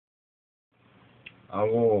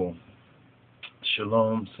Awo,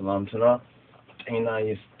 Shalom, Salam Tana, Aina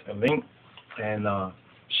Yistalink, and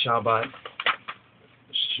Shabbat,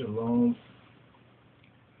 Shalom,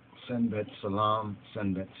 Senbet Salam,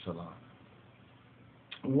 Senbet Salam.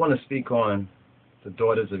 We want to speak on the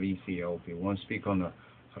daughters of Ethiopia. We want to speak on the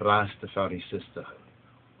RASTAFARI sisterhood.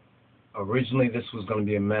 Originally, this was going to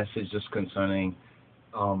be a message just concerning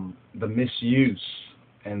the misuse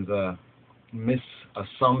and the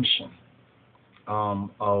misassumption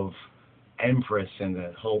of Empress and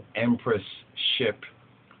the whole Empress-ship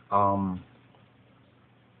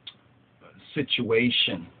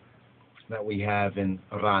situation that we have in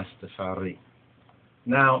Rastafari.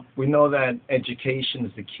 Now, we know that education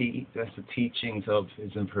is the key. That's the teachings of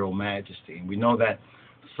His Imperial Majesty. And we know that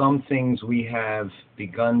some things we have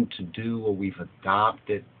begun to do or we've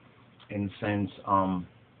adopted in a sense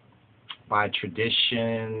by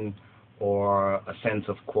tradition or a sense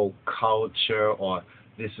of, quote, culture, or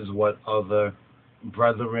this is what other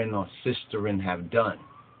brethren or sisterin have done.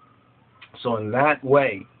 So in that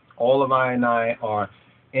way, all of I and I are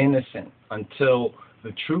innocent until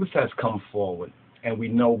the truth has come forward and we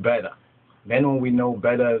know better. Then when we know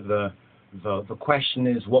better, the question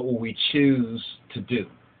is, what will we choose to do?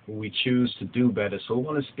 Will we choose to do better? So we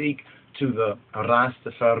want to speak to the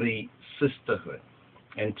Rastafari sisterhood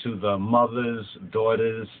and to the mothers,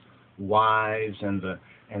 daughters, wives, and the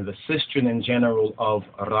sistren in general of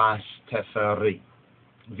Rastafari.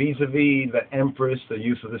 Vis-a-vis the Empress, the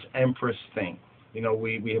use of this Empress thing. You know,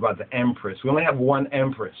 we hear about the Empress. We only have one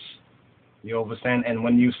Empress. You understand? And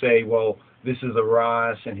when you say, well, this is a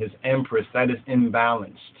Ras and his Empress, that is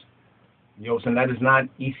imbalanced. You understand? That is not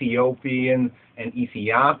Ethiopian and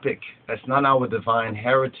Ethiopic. That's not our divine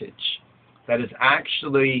heritage. That is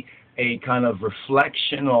actually a kind of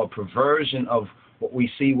reflection or perversion of what we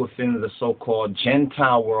see within the so-called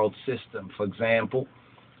Gentile world system. For example,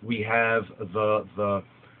 we have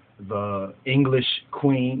the English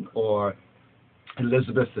Queen, or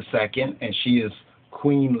Elizabeth II, and she is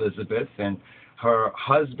Queen Elizabeth, and her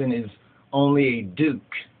husband is only a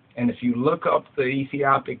duke. And if you look up the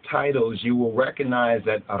Ethiopic titles, you will recognize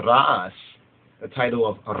that Ras, the title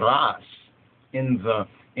of Ras, in the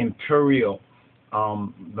imperial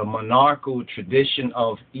the monarchical tradition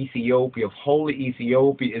of Ethiopia, of Holy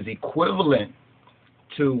Ethiopia, is equivalent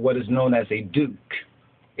to what is known as a duke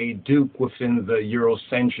within the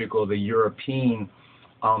Eurocentric or the European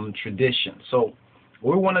tradition. So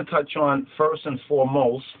what we want to touch on first and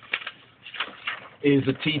foremost is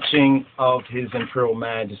the teaching of His Imperial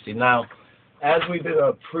Majesty. Now, as we did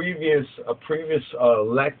a previous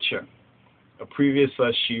lecture, a previous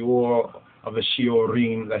shiur of the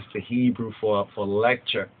shiurim, that's the Hebrew for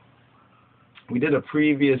lecture. We did a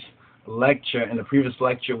previous lecture, and the previous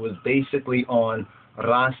lecture was basically on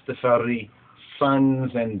Rastafari,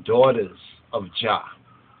 sons and daughters of Jah.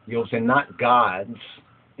 You'll say not gods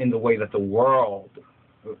in the way that the world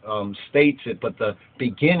states it, but the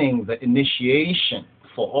beginning, the initiation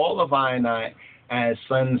for all of I and I as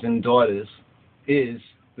sons and daughters is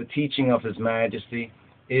the teaching of His Majesty,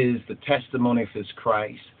 is the testimony of His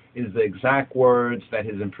Christ, is the exact words that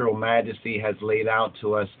His Imperial Majesty has laid out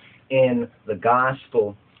to us in the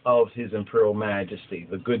gospel of His Imperial Majesty,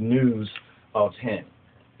 the good news of Him.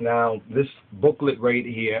 Now, this booklet right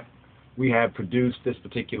here, we have produced this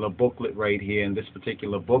particular booklet right here, and this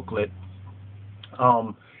particular booklet,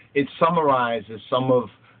 it summarizes some of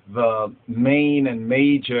the main and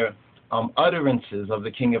major utterances of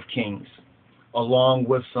the King of Kings, along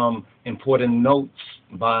with some important notes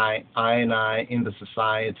by I and I in the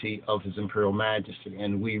Society of His Imperial Majesty.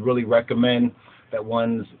 And we really recommend that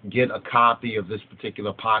ones get a copy of this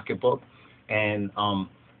particular pocketbook and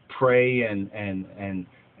pray and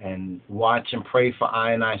watch and pray for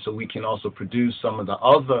I and I, so we can also produce some of the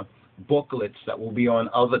other booklets that will be on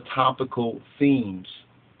other topical themes,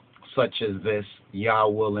 such as this, Yah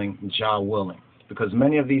willing, Jah willing. Because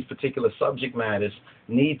many of these particular subject matters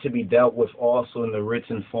need to be dealt with also in the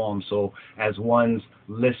written form. So as ones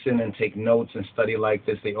listen and take notes and study like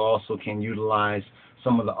this, they also can utilize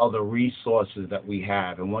some of the other resources that we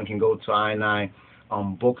have. And one can go to I and I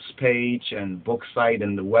books page and book site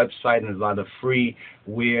and the website, and there's a lot of free,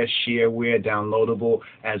 shareware, downloadable,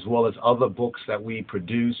 as well as other books that we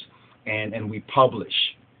produce and we publish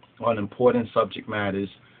on important subject matters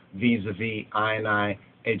vis-a-vis I and I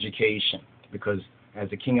education. Because as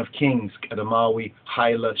the King of Kings, Kadamawi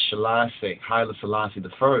Haile Selassie I,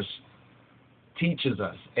 teaches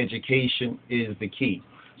us, education is the key.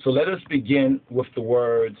 So let us begin with the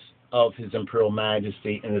words of His Imperial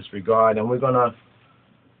Majesty in this regard, and we're going to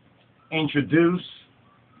introduce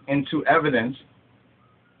into evidence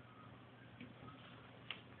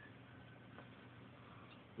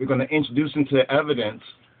we're going to introduce into evidence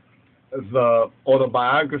the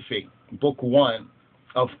autobiography, Book 1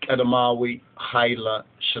 of YHWH.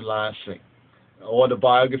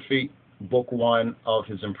 Autobiography, Book 1 of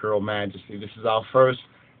His Imperial Majesty. This is our first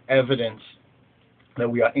evidence that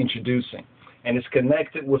we are introducing. And it's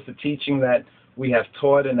connected with the teaching that we have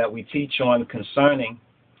taught and that we teach on concerning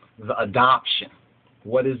the adoption.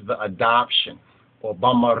 What is the adoption? Or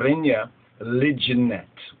Bamarinya, Ligenet.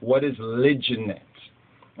 What is Ligenet?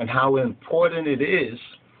 And how important it is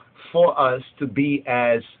for us to be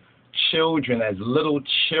as children, as little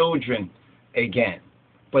children again.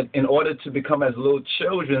 But in order to become as little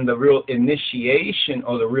children, the real initiation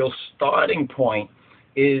or the real starting point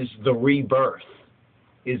is the rebirth,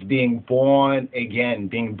 is being born again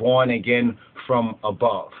from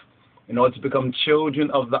above. In order to become children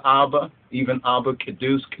of the Abba, even Abba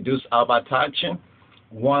Kedus Abba Tachin,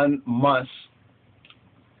 one must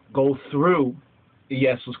go through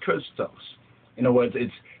Jesus Christos. In other words,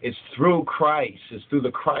 it's through Christ. It's through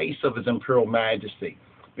the Christ of His Imperial Majesty,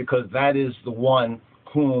 because that is the one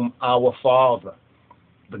whom our Father,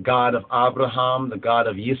 the God of Abraham, the God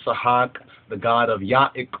of Yitzhak, the God of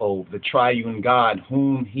Yaakov, the triune God,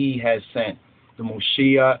 whom He has sent, the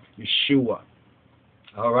Moshiach, Yeshua.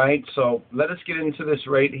 All right, so let us get into this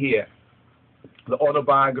right here, the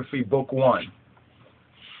autobiography, Book 1.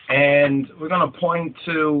 And we're going to point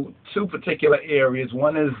to two particular areas.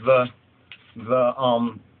 One is the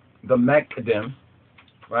Mekadem,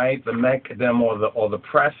 right? The Mekadem or the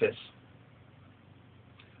preface,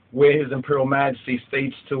 where His Imperial Majesty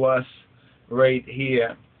states to us right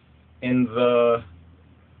here in the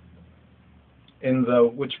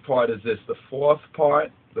which part is this? The fourth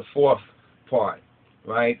part? The fourth part,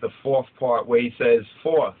 right? The fourth part, where he says,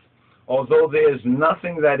 fourth, although there is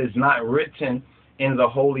nothing that is not written in the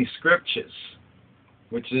Holy Scriptures,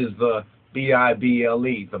 which is the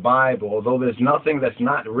Bible, the Bible, although there's nothing that's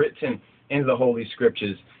not written in the Holy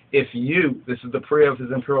Scriptures, if you, this is the prayer of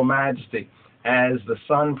His Imperial Majesty, as the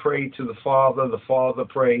Son prayed to the Father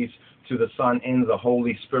prays to the Son in the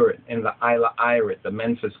Holy Spirit, in the Ila Irit, the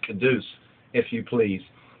Memphis Kedus, if you please.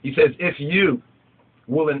 He says, if you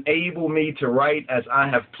will enable me to write as I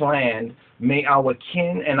have planned, may our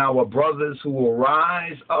kin and our brothers who will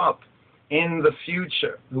rise up in the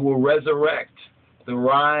future, who will resurrect the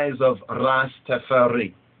rise of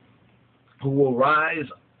Rastafari, who will rise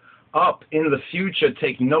up in the future,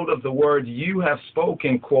 take note of the words you have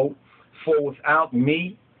spoken, quote, for without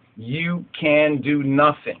me you can do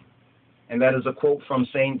nothing. And that is a quote from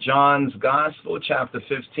St. John's Gospel, chapter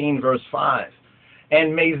 15, verse 5.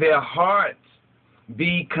 And may their hearts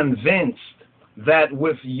be convinced that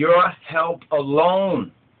with your help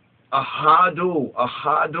alone, Ahadu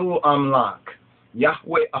Amlak,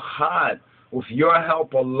 Yahweh Ahad, with your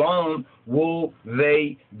help alone will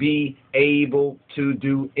they be able to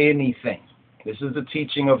do anything. This is the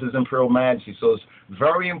teaching of His Imperial Majesty. So it's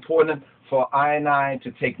very important for I and I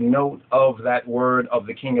to take note of that word of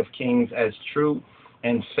the King of Kings as true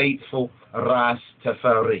and faithful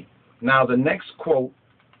Rastafari. Now the next quote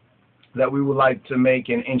that we would like to make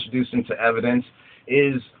and introduce into evidence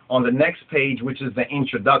is on the next page, which is the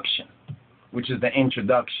introduction.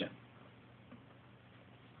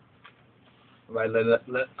 Right,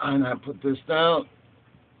 let I put this down.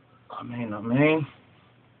 Amen.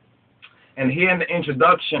 And here in the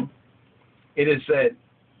introduction, it is said,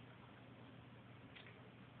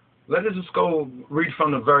 let us just go read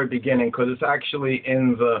from the very beginning, because it's actually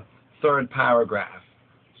in the third paragraph.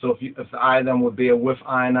 So if I then would bear with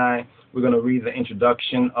I and I, we're going to read the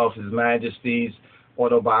introduction of His Majesty's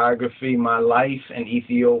autobiography, My Life and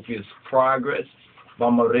Ethiopia's Progress,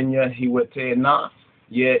 Bamarinya Hiwetena,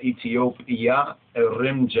 Ye Ethiopia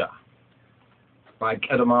Erimja, by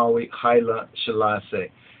Kedamawi Haile Selassie.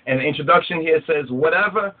 And the introduction here says,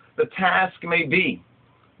 whatever the task may be,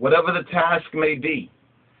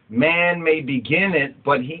 man may begin it,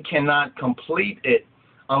 but he cannot complete it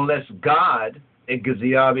unless God,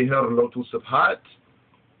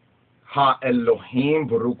 Ha Elohim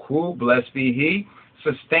Baruch, blessed be He,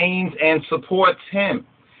 sustains and supports him.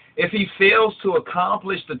 If he fails to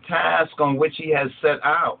accomplish the task on which he has set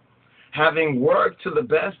out, having worked to the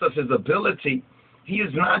best of his ability, he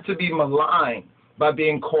is not to be maligned by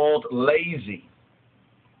being called lazy.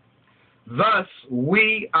 Thus,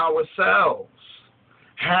 we ourselves,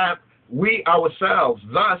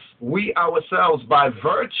 by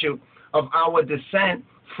virtue of our descent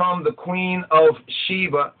from the Queen of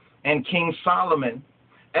Sheba and King Solomon,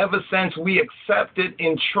 ever since we accepted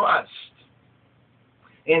in trust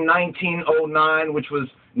in 1909, which was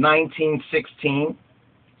 1916,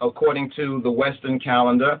 according to the Western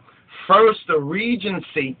calendar, first the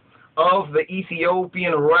regency of the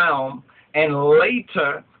Ethiopian realm and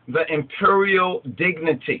later the imperial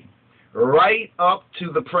dignity. Right up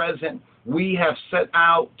to the present, we have set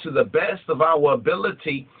out to the best of our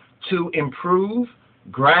ability to improve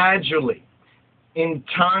gradually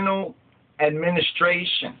internal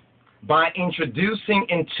administration by introducing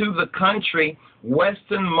into the country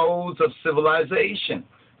Western modes of civilization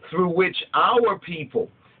through which our people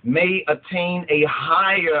may attain a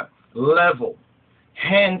higher level.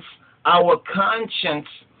 Hence, our conscience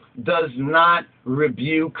does not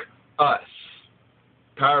rebuke us.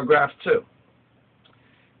 Paragraph 2.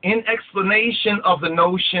 In explanation of the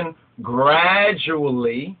notion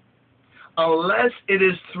gradually, unless it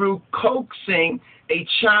is through coaxing a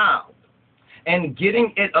child and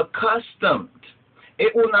getting it accustomed,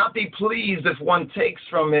 it will not be pleased if one takes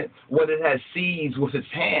from it what it has seized with its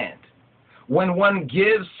hand. When one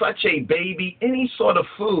gives such a baby any sort of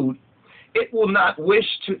food, it will not wish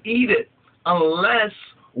to eat it unless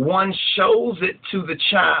one shows it to the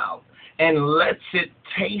child and lets it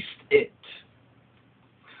taste it.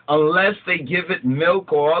 Unless they give it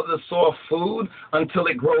milk or other soft food until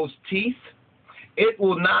it grows teeth, it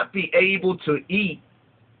will not be able to eat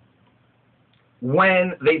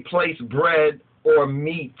when they place bread or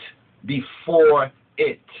meat before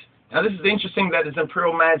it. Now this is interesting that His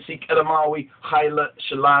Imperial Majesty Kedamawi Haile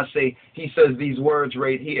Selassie, he says these words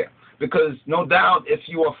right here. Because no doubt if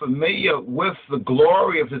you are familiar with the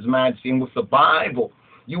glory of His Majesty and with the Bible,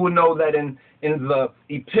 you will know that in the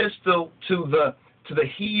epistle to the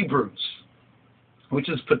Hebrews, which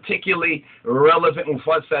is particularly relevant with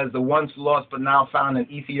us as the once lost but now found in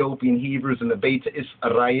Ethiopian Hebrews and the Beta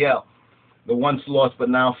Israel, the once lost but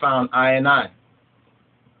now found I and I.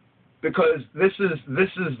 Because this is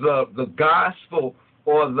the gospel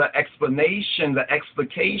or the explanation, the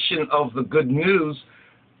explication of the good news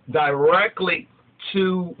directly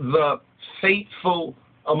to the faithful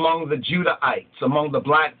among the Judahites, among the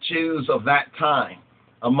black Jews of that time,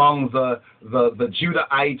 among the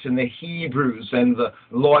Judahites and the Hebrews and the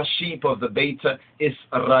lost sheep of the Beta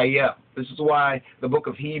Israel. This is why the book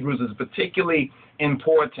of Hebrews is particularly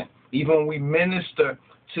important. Even when we minister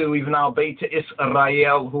to even our Beta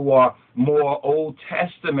Israel who are more Old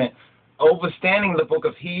Testament, understanding the book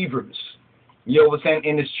of Hebrews, you understand,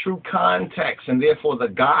 in its true context, and therefore the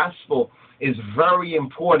gospel is very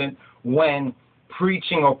important when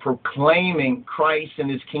preaching or proclaiming Christ and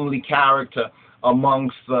His kingly character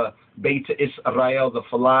amongst the Beta Israel, the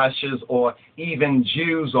Falashas, or even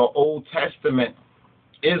Jews or Old Testament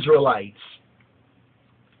Israelites.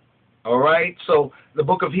 All right, so the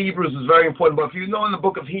book of Hebrews is very important. But if you know in the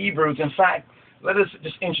book of Hebrews, in fact, let us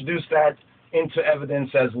just introduce that into evidence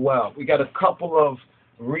as well. We got a couple of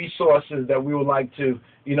resources that we would like to,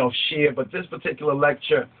 share. But this particular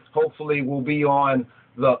lecture, hopefully, will be on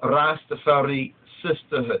the RASTAFARI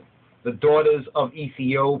Sisterhood, the Daughters of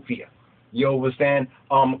Ethiopia. You understand?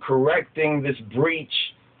 Correcting this breach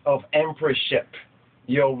of emperorship.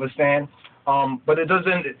 You understand? But it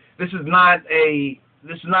doesn't. This is not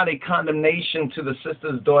a condemnation to the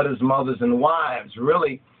sisters, daughters, mothers, and wives.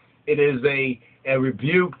 Really, it is a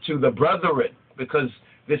rebuke to the brethren, because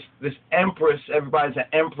this empress, everybody's an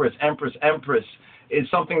empress, is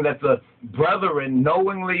something that the brethren,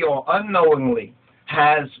 knowingly or unknowingly,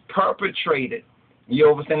 has perpetrated. You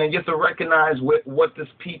understand? And you have to recognize what this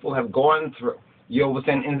people have gone through. You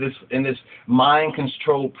understand? In this mind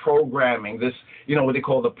control programming, this what they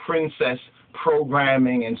call the princess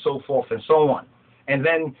programming, and so forth and so on. And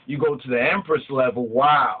then you go to the empress level.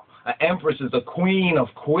 Wow, an empress is the queen of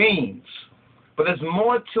queens. But there's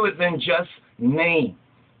more to it than just name.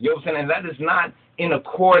 You understand? And that is not in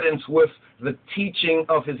accordance with the teaching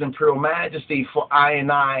of His Imperial Majesty for I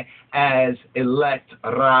and I as elect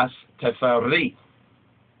RASTAFARI.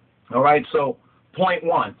 All right, so point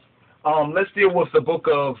 1. Let's deal with the book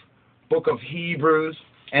of Hebrews,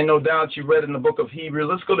 and no doubt you read in the book of Hebrews.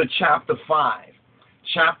 Let's go to chapter 5.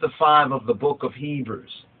 Chapter 5 of the book of Hebrews.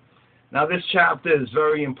 Now, this chapter is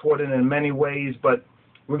very important in many ways, but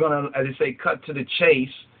we're going to, as I say, cut to the chase,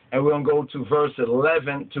 and we're going to go to verse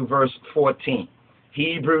 11 to verse 14.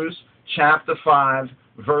 Hebrews chapter 5,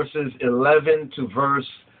 verses 11 to verse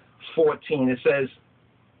 14. It says,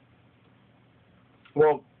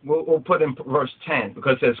 well, we'll put in verse 10,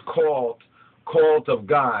 because it says called of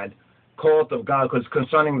God, because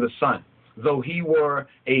concerning the Son. Though he were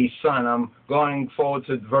a son, I'm going forward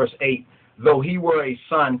to verse 8. Though he were a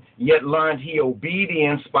son, yet learned he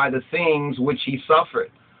obedience by the things which he suffered.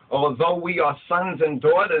 Although we are sons and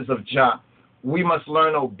daughters of Jah, we must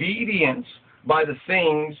learn obedience by the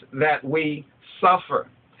things that we suffer.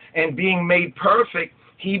 And being made perfect,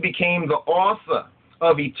 he became the author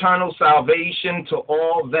of eternal salvation to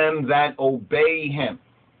all them that obey him.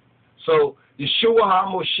 So Yeshua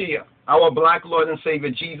HaMoshiach, our black Lord and Savior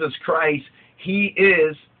Jesus Christ, he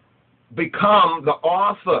is become the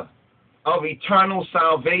author of eternal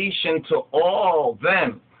salvation to all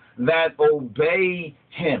them that obey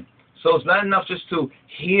him. So it's not enough just to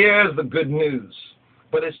hear the good news,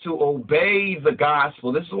 but it's to obey the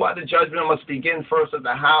gospel. This is why the judgment must begin first at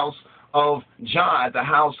the house of Jah, at the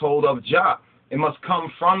household of Jah. It must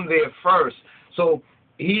come from there first. So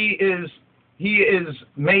he is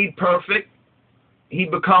made perfect. He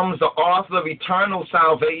becomes the author of eternal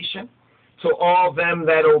salvation to all them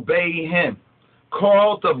that obey him,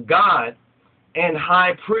 called of God and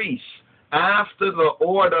high priest after the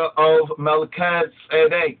order of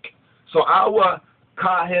Melchizedek. So our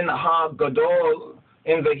Kahin HaGadol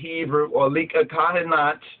in the Hebrew, or Lika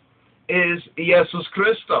Kahinat, is Jesus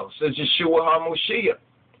Christos, is Yeshua HaMoshiach,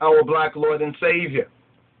 our black Lord and Savior.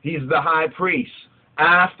 He's the high priest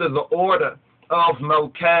after the order of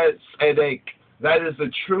Melchizedek. That is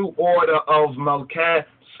the true order of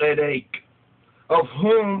Melchizedek, of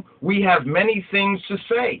whom we have many things to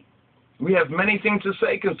say. We have many things to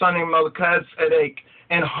say concerning Melchizedek,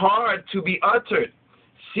 and hard to be uttered,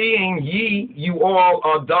 seeing you all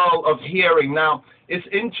are dull of hearing. Now, it's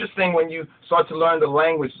interesting when you start to learn the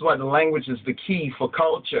language. This is why the language is the key for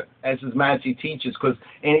culture, as His Majesty teaches, because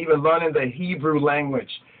in even learning the Hebrew language,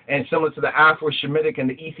 and similar to the Afro-Shemitic and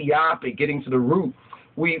the Ethiopic, getting to the root,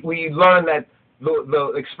 we learn that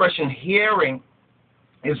the expression hearing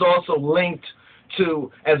is also linked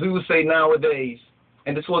to, as we would say nowadays,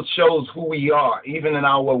 and this what shows who we are, even in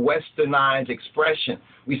our westernized expression.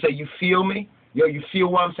 We say, you feel me? Yo, you feel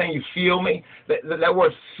what I'm saying? You feel me? That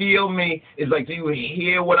word feel me is like, do you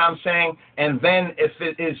hear what I'm saying? And then if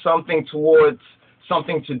it is something towards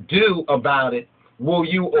something to do about it, will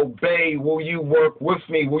you obey? Will you work with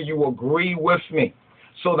me? Will you agree with me?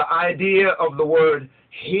 So the idea of the word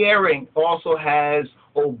hearing also has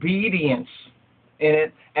obedience in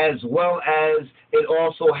it, as well as it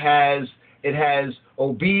also has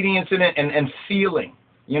obedience in it and feeling.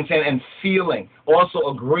 You understand? And feeling. Also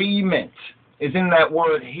agreement is in that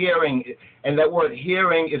word hearing, and that word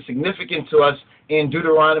hearing is significant to us in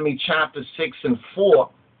Deuteronomy chapter 6 and 4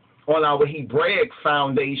 on our Hebraic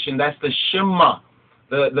foundation. That's the Shema,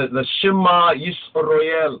 the Shema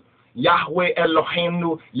Yisrael, Yahweh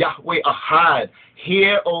Eloheinu, Yahweh Ahad.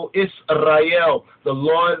 Hear, O Israel, the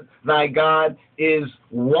Lord thy God is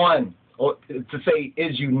one. Or to say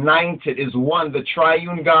is united, is one. The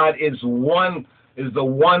triune God is one, is the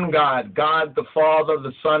one God. God the Father,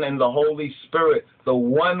 the Son, and the Holy Spirit, the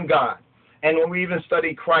one God. And when we even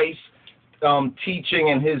study Christ's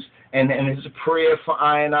teaching and his prayer for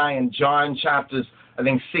I in John chapters, I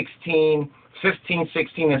think 15,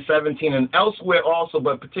 16, and 17, and elsewhere also,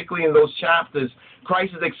 but particularly in those chapters,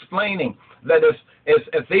 Christ is explaining that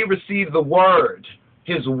if they receive the word,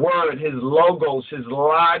 his logos, his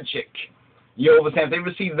logic, you understand, if they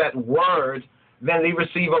receive that word, then they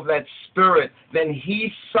receive of that spirit, then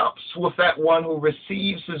he sups with that one who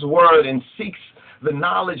receives his word and seeks the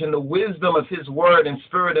knowledge and the wisdom of his word in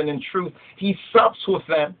spirit and in truth. He sups with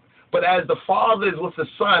them. But as the Father is with the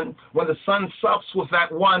Son, when the Son sups with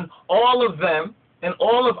that one, all of them and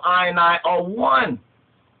all of I are one.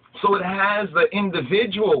 So it has the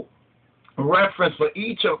individual reference for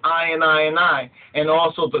each of I, and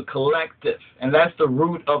also the collective. And that's the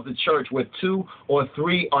root of the church, where 2 or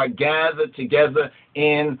 3 are gathered together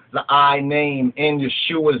in the I name, in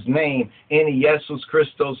Yeshua's name, in Jesus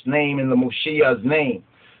Christos' name, in the Moshiach's name.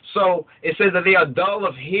 So it says that they are dull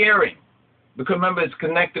of hearing, because remember, it's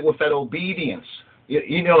connected with that obedience.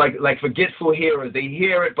 You know, like forgetful hearers. They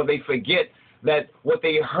hear it, but they forget that what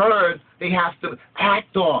they heard, they have to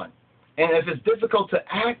act on. And if it's difficult to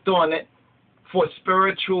act on it for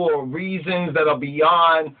spiritual reasons that are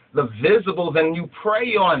beyond the visible, then you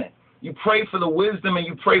pray on it. You pray for the wisdom, and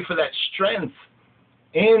you pray for that strength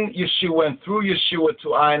in Yeshua and through Yeshua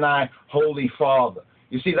to I, Holy Father.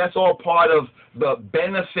 You see, that's all part of the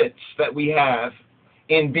benefits that we have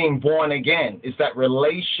in being born again. It's that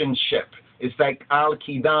relationship. It's that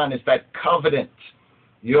Al-Kidan. It's that covenant.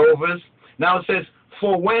 Yehovah's. Now it says,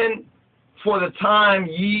 for the time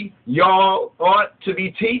y'all ought to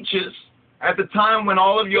be teachers, at the time when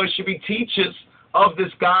all of you should be teachers of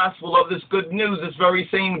this gospel, of this good news, this very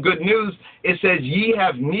same good news, it says, ye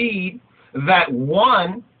have need that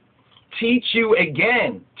one teach you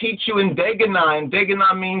again, teach you in Deganah, and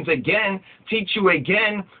Deganah means again, teach you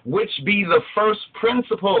again, which be the first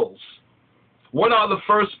principles. What are the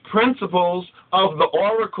first principles of the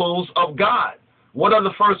oracles of God? What are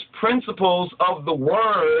the first principles of the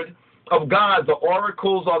Word of God? The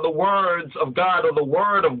oracles are the words of God, or the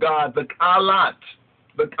Word of God, the kalat.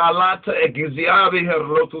 The kalat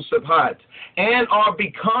and are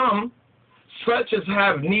become such as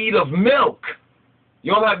have need of milk.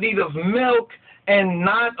 You'll have need of milk and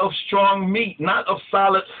not of strong meat, not of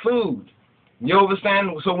solid food. You understand?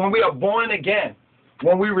 So when we are born again,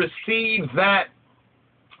 when we receive that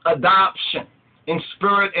adoption in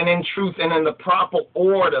spirit and in truth and in the proper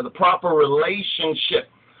order, the proper relationship,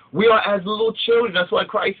 we are as little children. That's why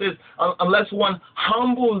Christ says, unless one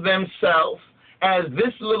humbles themselves as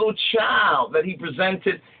this little child that he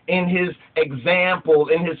presented in his example,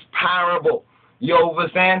 in his parable. You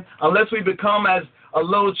understand? Unless we become as a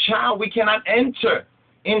little child, we cannot enter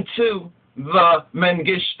into the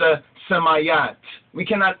Mengishta Semayat. We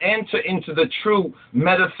cannot enter into the true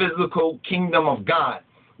metaphysical kingdom of God,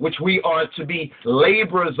 which we are to be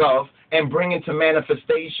laborers of and bring into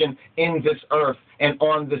manifestation in this earth and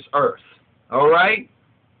on this earth. All right?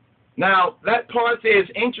 Now, that part there is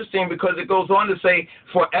interesting because it goes on to say,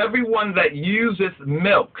 for everyone that useth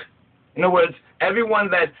milk, in other words, everyone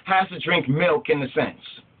that has to drink milk in a sense,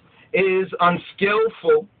 is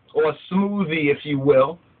unskillful, or smoothie, if you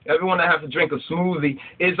will. Everyone that has to drink a smoothie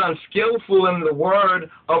is unskillful in the word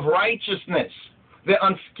of righteousness. They're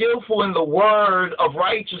unskillful in the word of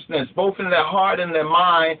righteousness, both in their heart and their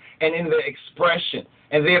mind and in their expression,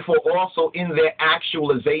 and therefore also in their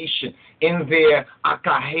actualization, in their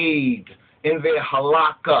akahed, in their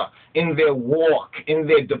halakha, in their walk, in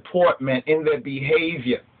their deportment, in their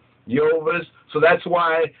behavior. Yovas. So that's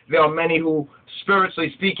why there are many who,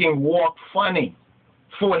 spiritually speaking, walk funny.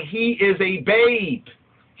 For he is a babe.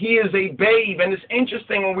 He is a babe. And it's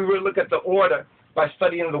interesting when we really look at the order by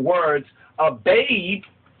studying the words. A babe,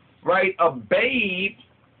 right? A babe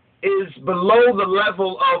is below the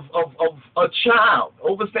level of a child.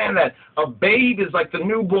 Understand that. A babe is like the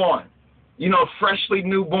newborn. You know, freshly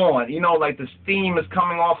newborn. You know, like the steam is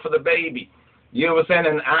coming off of the baby. You understand?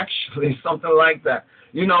 And actually something like that.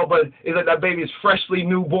 You know, but it's like that baby is freshly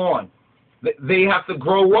newborn. They have to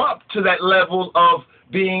grow up to that level of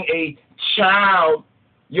being a child,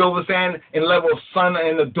 you understand, in level of son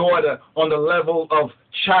and a daughter, on the level of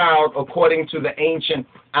child according to the ancient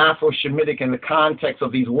Afro-Shemitic and the context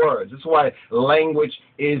of these words. This is why language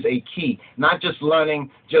is a key. Not just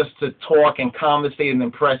learning just to talk and conversate and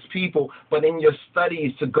impress people, but in your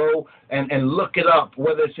studies to go and look it up,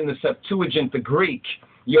 whether it's in the Septuagint, the Greek,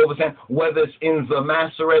 you understand, whether it's in the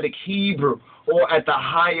Masoretic Hebrew or at the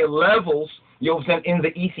higher levels, you understand, in the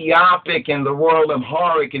Ethiopic and the Royal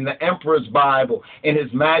Amharic, in the Emperor's Bible, in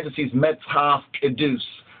His Majesty's Metzhaf Kedus,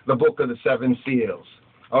 the Book of the Seven Seals.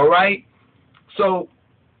 All right? So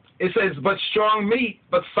it says, but strong meat,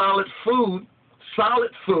 but solid food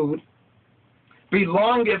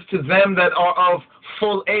belongeth to them that are of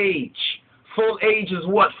full age. Full age is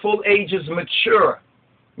what? Full age is mature.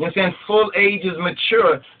 You understand? Full age is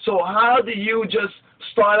mature. So how do you just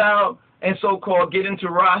start out and so-called get into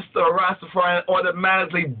Rasta or Rastafari and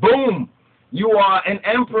automatically, boom, you are an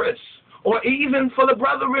empress? Or even for the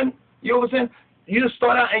brethren, you understand? You just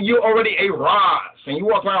start out and you're already a Ras, and you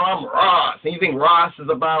walk around, I'm Ras, and you think Ras is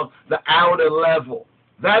about the outer level.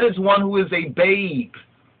 That is one who is a babe.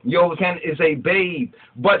 You understand? Is a babe.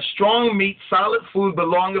 But strong meat, solid food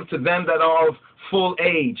belongeth to them that are of full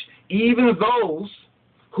age, even those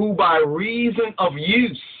who by reason of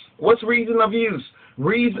use, what's reason of use?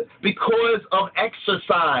 Reason because of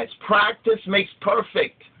exercise. Practice makes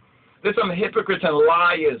perfect. There's some hypocrites and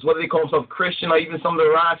liars, whether they call themselves Christian or even some of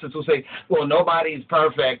the Rastas who say, well, nobody's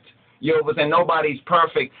perfect. You know, but then nobody's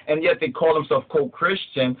perfect, and yet they call themselves, quote,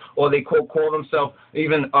 Christian, or they, quote, call themselves,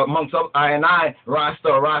 even amongst I and I, Rasta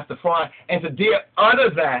or Rastafari. And to utter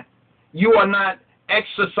that, you are not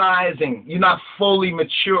exercising. You're not fully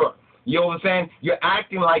mature. You know what I'm saying? You're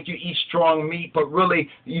acting like you eat strong meat, but really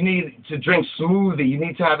you need to drink smoothie. You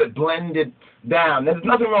need to have it blended down. There's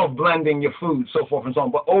nothing wrong with blending your food, so forth and so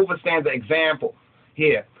on, but understand the example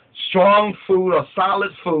here. Strong food or solid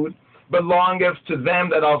food belongeth to them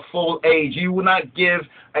that are full age. You will not give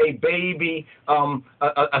a baby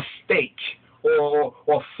a steak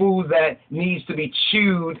or food that needs to be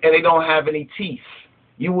chewed and they don't have any teeth.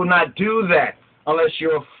 You will not do that unless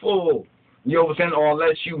you're full. You understand? Or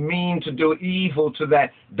unless you mean to do evil to that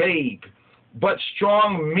babe. But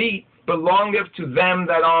strong meat belongeth to them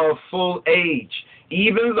that are of full age,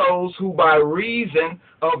 even those who by reason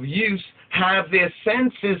of use have their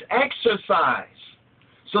senses exercised.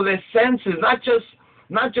 So their senses, not just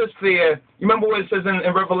their, you remember what it says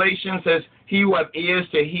in Revelation, it says, he who have ears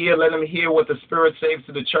to hear, let him hear what the Spirit says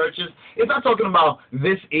to the churches. It's not talking about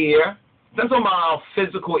this ear. It's not talking about our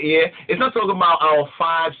physical ear. It's not talking about our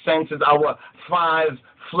 5 senses, our 5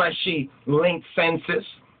 fleshy linked senses.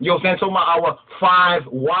 You know what I'm saying? It's talking about our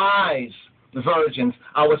 5 wise virgins,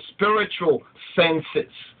 our spiritual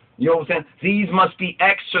senses. You know what I'm saying? These must be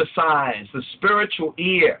exercised. The spiritual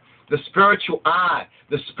ear, the spiritual eye,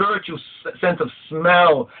 the spiritual sense of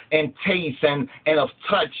smell and taste and of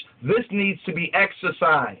touch. This needs to be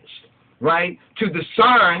exercised, right? To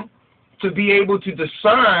discern, to be able to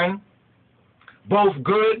discern both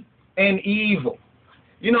good and evil.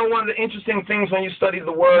 You know, one of the interesting things when you study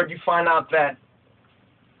the word, you find out that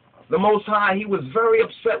the Most High, he was very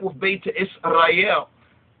upset with Beit Israel.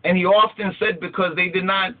 And he often said because they did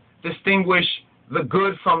not distinguish the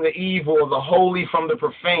good from the evil, or the holy from the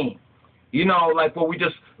profane. You know, like we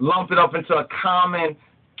just lump it up into a common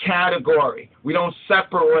category. We don't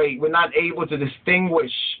separate. We're not able to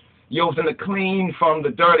distinguish, you know, the clean from the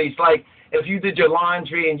dirty. It's like if you did your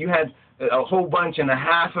laundry and you had a whole bunch and a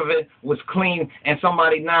half of it was clean, and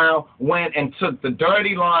somebody now went and took the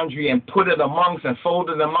dirty laundry and put it amongst and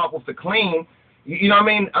folded them up with the clean. You know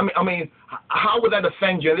what I mean? How would that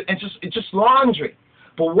offend you? It's just laundry.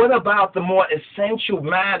 But what about the more essential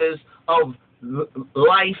matters of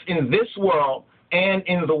life in this world and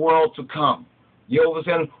in the world to come? You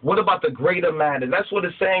understand? What about the greater matter? That's what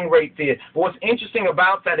it's saying right there. But what's interesting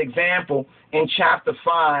about that example in chapter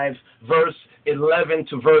 5, verse 11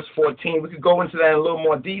 to verse 14, we could go into that in a little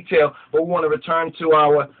more detail, but we want to return to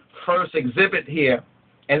our first exhibit here.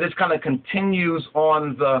 And this kind of continues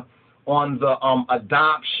on the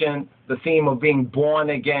adoption, the theme of being born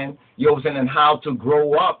again, and how to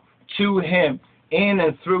grow up to him in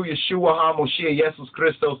and through Yeshua HaMoshiach, Jesus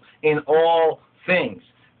Christos, in all things.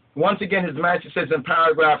 Once again, His Majesty says in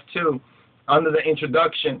paragraph 2, under the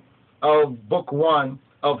introduction of book 1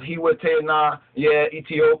 of Hiwatena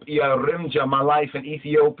Ethiopia Rimja, my life in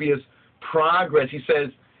Ethiopia's progress, he says,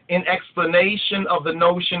 in explanation of the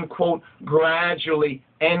notion, quote, gradually,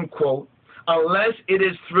 end quote, unless it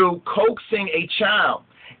is through coaxing a child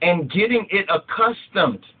and getting it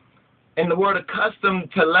accustomed. And the word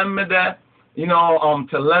accustomed, telemede,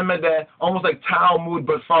 telemede, almost like Talmud,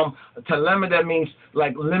 but from telemede means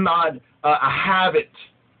like limad, a habit.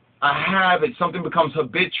 A habit. Something becomes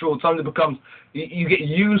habitual. Something becomes, you get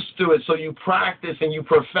used to it, so you practice and you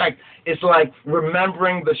perfect. It's like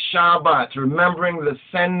remembering the Shabbat, remembering the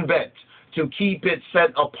Senbet, to keep it set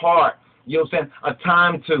apart. You know what I'm saying? A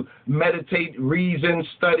time to meditate, reason,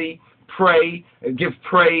 study, pray, give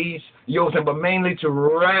praise, you know what I'm saying? But mainly to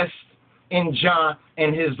rest in Jah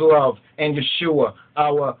and his love, and Yeshua,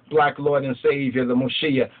 our black Lord and Savior, the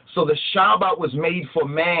Moshiach. So the Shabbat was made for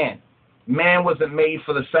man. Man wasn't made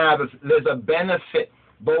for the Sabbath. There's a benefit,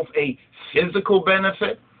 both a physical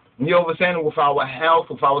benefit, you know what I'm saying, with our health,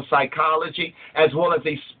 with our psychology, as well as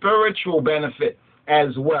a spiritual benefit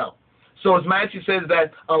as well. So as Matthew says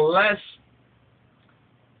that unless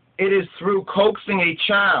it is through coaxing a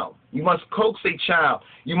child, you must coax a child,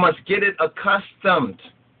 you must get it accustomed.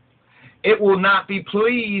 It will not be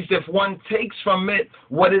pleased if one takes from it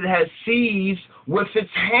what it has seized with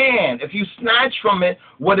its hand. If you snatch from it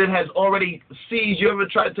what it has already seized, you ever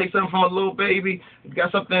try to take something from a little baby,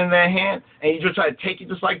 got something in their hand, and you just try to take it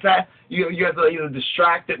just like that? You have to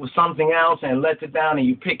distract it with something else and it lets it down and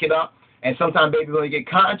you pick it up. And sometimes babies, when they get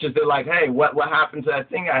conscious, they're like, hey, what happened to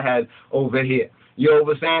that thing I had over here? You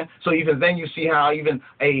understand? So even then you see how even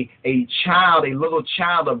a child, a little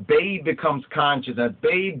child, a babe becomes conscious, a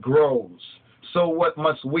babe grows. So what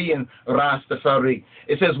must we in Rastafari?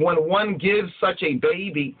 It says when one gives such a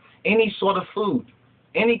baby any sort of food,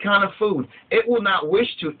 any kind of food, it will not wish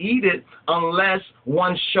to eat it unless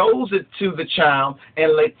one shows it to the child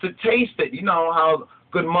and lets it taste it. You know how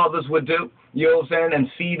good mothers would do? You know what I'm saying?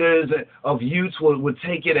 And feeders of youths would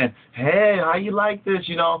take it and, hey, how you like this?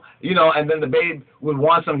 You know, and then the babe would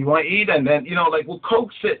want something, you want to eat, and then, we'll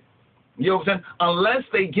coax it. You know what I'm saying? Unless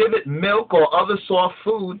they give it milk or other soft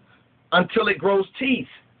food until it grows teeth.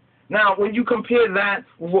 Now, when you compare that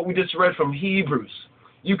with what we just read from Hebrews,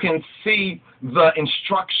 you can see the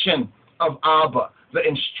instruction of Abba, the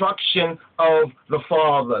instruction of the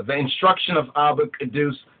Father, the instruction of Abba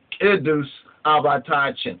Kedus, Abba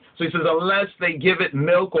Tachin. So he says, unless they give it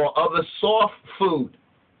milk or other soft food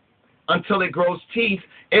until it grows teeth,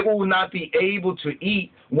 it will not be able to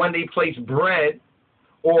eat when they place bread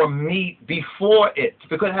or meat before it,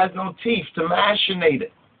 because it has no teeth to machinate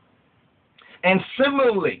it. And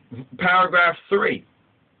similarly, paragraph 3,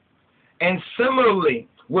 and similarly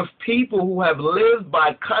with people who have lived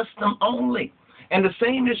by custom only. And the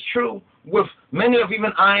same is true with many of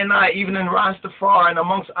even I and I, even in Rastafari and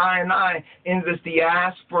amongst I and I in this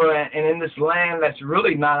diaspora and in this land that's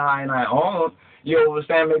really not I and I own. You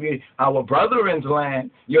understand? Maybe our brethren's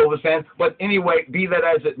land. You understand? But anyway, be that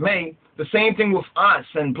as it may, the same thing with us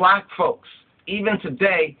and black folks. Even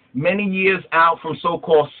today, many years out from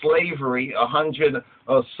so-called slavery, 100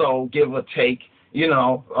 or so, give or take, you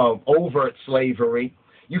know, of overt slavery,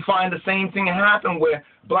 you find the same thing happen where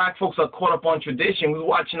black folks are caught up on tradition. We were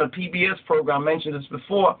watching a PBS program, I mentioned this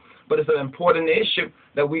before, but it's an important issue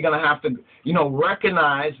that we're going to have to, you know,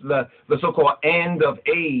 recognize the so-called end of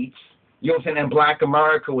AIDS. You know what I'm saying? And Black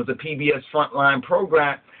America was a PBS frontline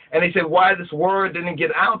program. And they said why this word didn't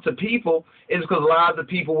get out to people is because a lot of the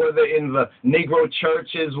people, whether in the Negro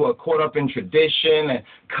churches, were caught up in tradition and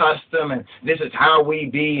custom, and this is how we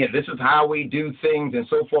be, and this is how we do things, and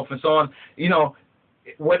so forth and so on. You know,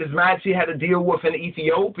 what His Majesty had to deal with in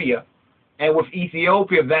Ethiopia, and with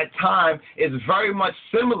Ethiopia at that time, is very much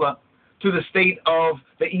similar to the state of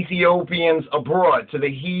the Ethiopians abroad, to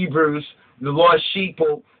the Hebrews, the lost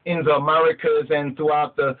sheeple in the Americas and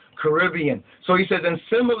throughout the Caribbean. So he says, and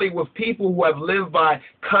similarly with people who have lived by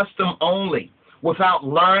custom only, without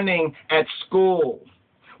learning at school,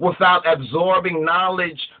 without absorbing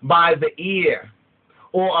knowledge by the ear,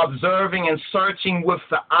 or observing and searching with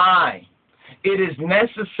the eye, it is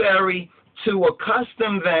necessary to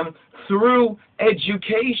accustom them through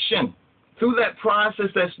education, through that process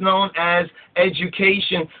that's known as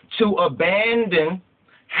education, to abandon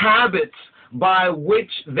habits by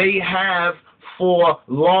which they have for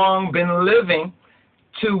long been living,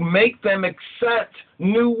 to make them accept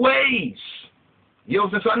new ways. You know,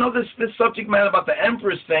 so I know this subject matter about the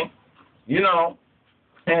Empress thing, you know,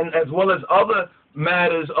 and as well as other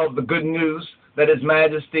matters of the good news that His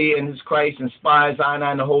Majesty and His Christ inspires I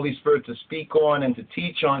and the Holy Spirit to speak on and to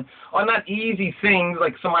teach on, are not easy things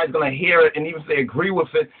like somebody's going to hear it, and even if they agree with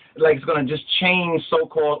it, like it's going to just change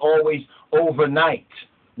so-called always overnight.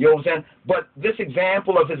 You know what I'm saying? But this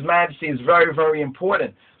example of His Majesty is very, very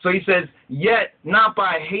important. So he says, yet not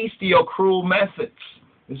by hasty or cruel methods.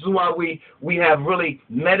 This is why we have really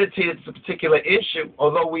meditated this particular issue,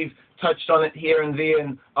 although we've touched on it here and there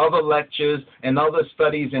in other lectures and other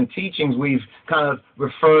studies and teachings. We've kind of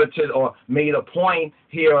referred to or made a point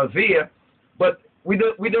here or there. But we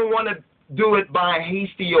don't want to do it by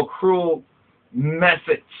hasty or cruel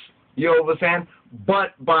methods. You know what I'm saying?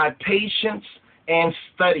 But by patience and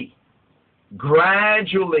study,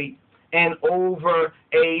 gradually and over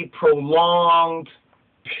a prolonged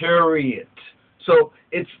period. So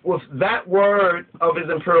it's with that word of His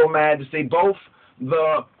Imperial Majesty, both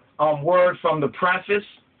the word from the preface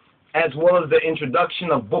as well as the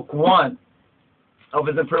introduction of Book 1 of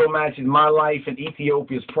His Imperial Majesty's My Life in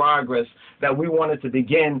Ethiopia's Progress, that we wanted to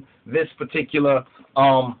begin this particular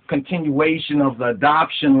continuation of the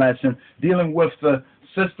adoption lesson, dealing with the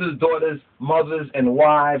sisters, daughters, mothers, and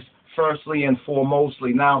wives, firstly and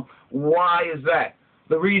foremostly. Now, why is that?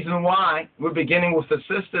 The reason why we're beginning with the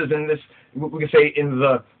sisters in this, we can say in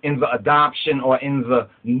the adoption or in the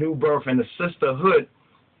new birth and the sisterhood,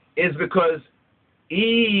 is because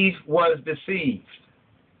Eve was deceived.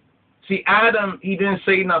 See, Adam, he didn't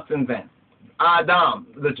say nothing then. Adam,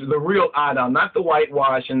 the real Adam, not the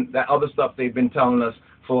whitewash and that other stuff they've been telling us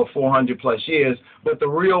for 400 plus years, but the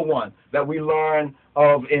real one that we learn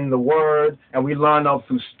of in the Word and we learn of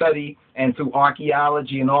through study and through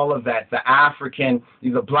archaeology and all of that, the African,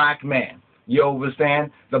 the black man. You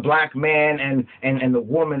understand? The black man and the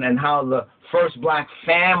woman, and how the first black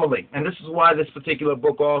family, and this is why this particular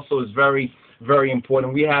book also is very, very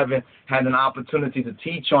important. We haven't had an opportunity to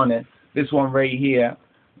teach on it. This one right here,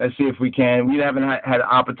 let's see if we can. We haven't had an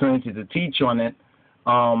opportunity to teach on it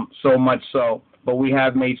so much so, but we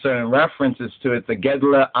have made certain references to it, the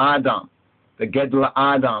Gedla Adam,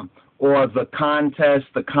 or the contest,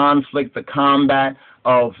 the conflict, the combat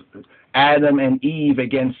of Adam and Eve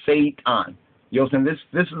against Satan. You know, and this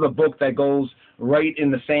is a book that goes right in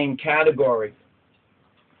the same category.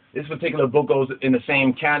 This particular book goes in the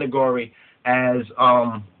same category as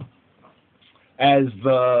the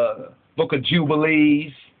Book of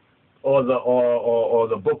Jubilees or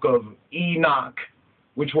the Book of Enoch,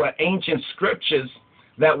 which were ancient scriptures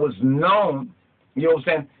that was known, you know what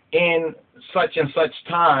I'm saying, in such and such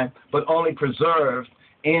time, but only preserved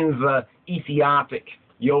in the Ethiopic.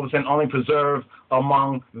 You know what I'm saying, only preserved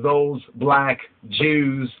among those black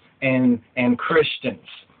Jews and Christians.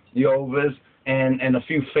 You know, and a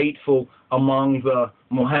few faithful among the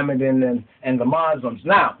Mohammedan and the Muslims.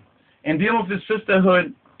 Now, in dealing with the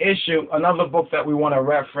sisterhood issue, another book that we want to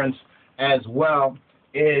reference as well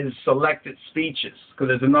is selected speeches, because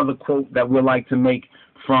there's another quote that we like to make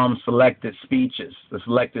from selected speeches, the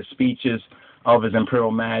selected speeches of His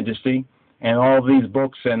Imperial Majesty. And all these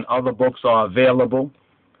books and other books are available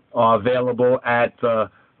at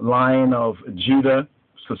the Lion of Judah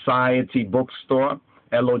Society Bookstore,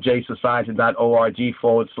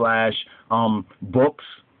 lojsociety.org/books.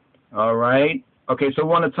 All right. Okay, so we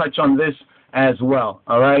want to touch on this as well.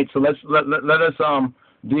 All right. So let us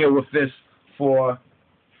deal with this for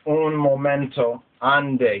un momento,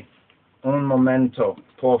 ande, un momento,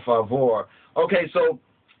 por favor. Okay, so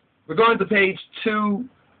we're going to page 2.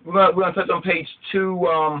 We're going to touch on page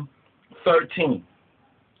 213.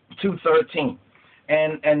 213.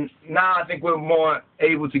 And now I think we're more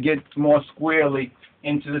able to get more squarely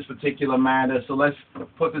into this particular matter. So let's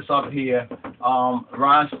put this up here.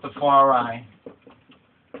 Rastafari.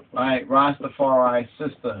 All right, Rastafari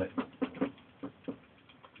Sisterhood.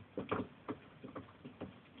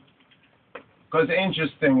 Because it's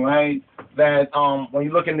interesting, right, that when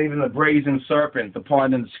you look at even the brazen serpent, the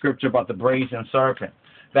part in the scripture about the brazen serpent,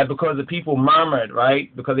 that because the people murmured,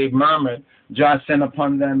 right, because they murmured, God sent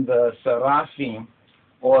upon them the seraphim,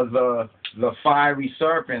 or the fiery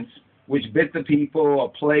serpents, which bit the people. A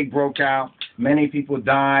plague broke out. Many people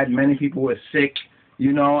died. Many people were sick,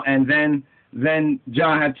 and then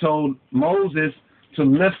John had told Moses to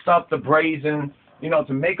lift up the brazen,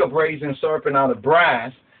 to make a brazen serpent out of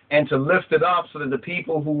brass, and to lift it up so that the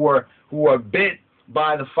people who were bit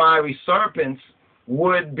by the fiery serpents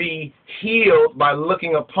would be healed by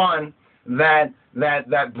looking upon that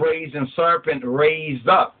brazen serpent raised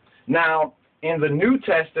up. Now, in the New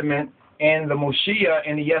Testament, in the Moshiach,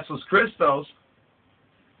 in the Jesus Christos,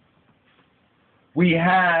 we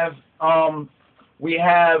have a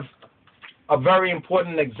very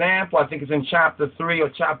important example. I think it's in chapter 3 or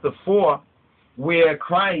chapter 4, where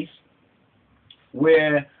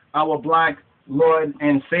our black Lord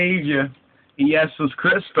and Savior, Jesus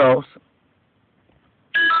Christos,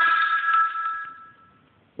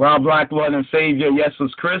 our black Lord and Savior,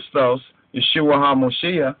 Jesus Christos, Yeshua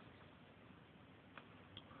HaMoshiach,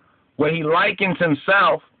 where he likens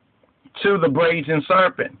himself to the brazen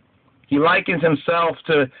serpent. He likens himself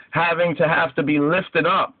to having to be lifted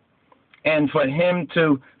up, and for him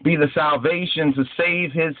to be the salvation to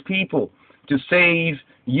save his people, to save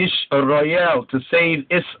Yisrael, to save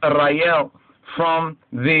Israel from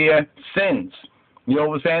their sins. You know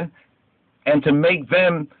what I'm saying? And to make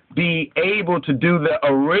them be able to do the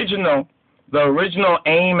original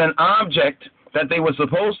aim and object that they were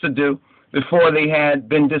supposed to do before they had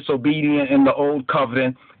been disobedient in the old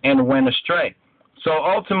covenant and went astray. So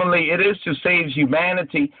ultimately it is to save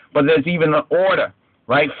humanity, but there's even an order,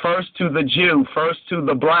 right? First to the Jew, first to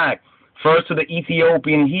the black, first to the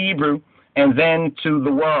Ethiopian Hebrew, and then to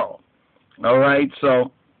the world. All right, so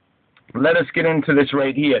let us get into this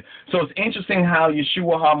right here. So it's interesting how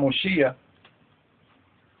Yeshua HaMoshiach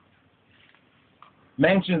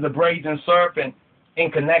mentions the brazen serpent in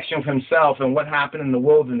connection with himself and what happened in the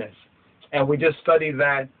wilderness. And we just studied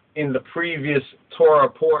that in the previous Torah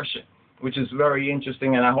portion, which is very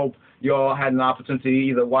interesting, and I hope you all had an opportunity to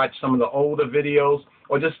either watch some of the older videos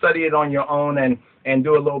or just study it on your own and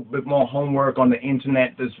do a little bit more homework on the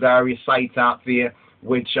internet. There's various sites out there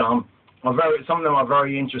which some of them are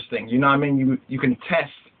very interesting. You know what I mean? You can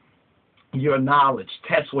test your knowledge,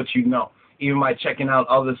 test what you know, even by checking out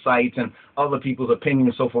other sites and other people's opinions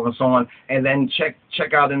and so forth and so on, and then check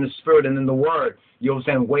out in the spirit and in the word. You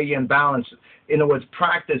understand? Weigh and balance. In other words,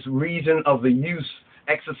 practice reason of the use,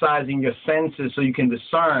 exercising your senses so you can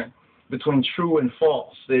discern between true and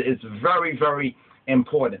false. It's very, very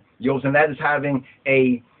important. You understand? That is having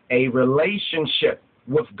a relationship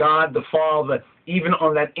with God the Father, even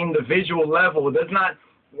on that individual level. It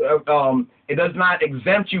does not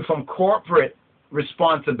exempt you from corporate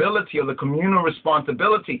responsibility or the communal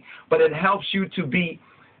responsibility, but it helps you to be,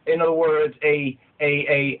 in other words, a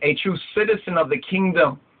true citizen of the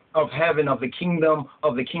kingdom of heaven, of the kingdom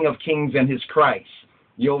of the King of Kings and his Christ.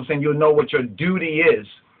 You understand? You'll know what your duty is.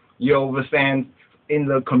 You understand? In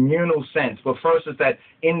the communal sense. But first is that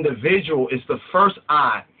individual is the first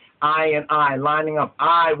I and I, lining up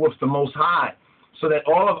I with the Most High. So that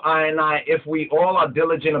all of I and I, if we all are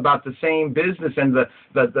diligent about the same business and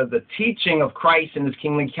the teaching of Christ and his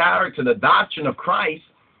kingly character, the doctrine of Christ,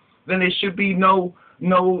 then there should be no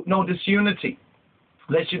disunity.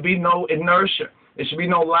 There should be no inertia. There should be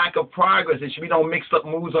no lack of progress. There should be no mixed up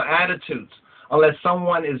moods or attitudes, unless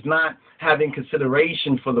someone is not having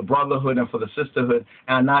consideration for the brotherhood and for the sisterhood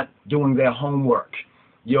and not doing their homework.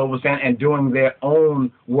 You understand? And doing their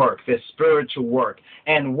own work, their spiritual work.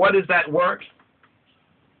 And what is that work?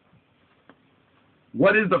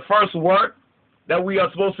 what is the first work that we are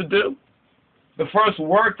supposed to do? The first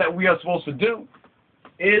work that we are supposed to do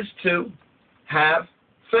is to have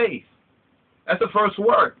faith. That's the first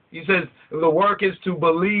work. He says the work is to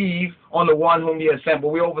believe on the one whom he has sent. But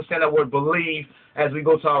we understand that word believe as we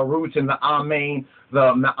go to our roots in the amen,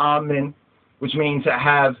 the ma'amin, which means to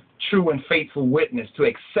have true and faithful witness, to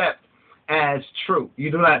accept as true.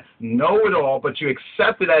 You do not know it all, but you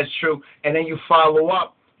accept it as true, and then you follow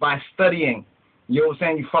up by studying. You know what I'm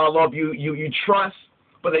saying? You follow up, you trust,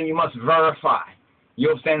 but then you must verify. You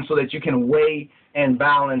know what I'm saying? So that you can weigh and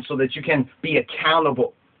balance, so that you can be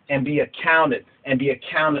accountable and be accounted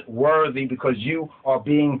worthy, because you are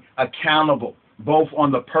being accountable both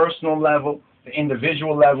on the personal level, the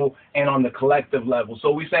individual level, and on the collective level.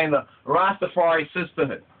 So we're saying the Rastafari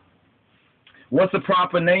Sisterhood. What's the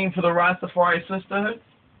proper name for the Rastafari Sisterhood?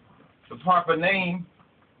 The proper name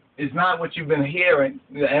is not what you've been hearing,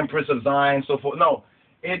 the Empress of Zion, so forth. No,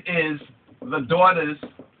 it is the daughters,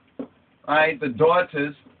 right? The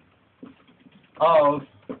daughters of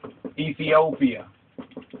Ethiopia.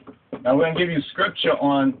 Now we're going to give you scripture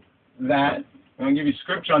on that. We're going to give you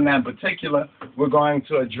scripture on that in particular. We're going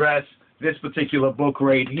to address this particular book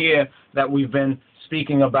right here that we've been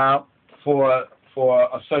speaking about for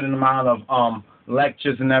a certain amount of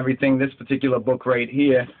lectures and everything. This particular book right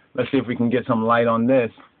here, let's see if we can get some light on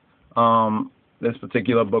this. This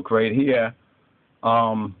particular book right here,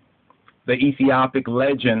 the Ethiopic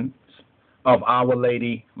legends of Our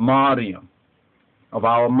Lady Mariam, of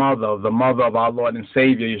our mother, the mother of our Lord and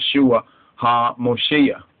Savior, Yeshua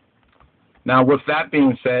HaMoshiach. Now, with that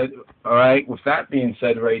being said, all right, with that being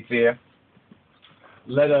said right there,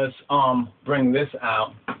 let us bring this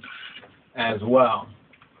out as well.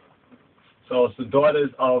 So it's the daughters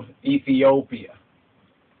of Ethiopia,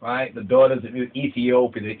 right? The daughters of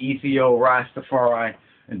Ethiopia, the Ethio-Rastafari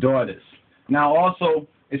daughters. Now, also,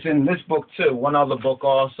 it's in this book too, one other book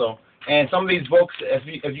also. And some of these books,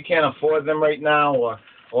 if you can't afford them right now,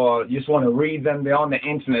 or you just want to read them, they're on the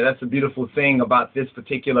internet. That's the beautiful thing about this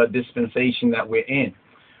particular dispensation that we're in.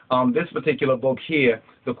 This particular book here,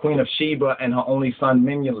 the Queen of Sheba and her only son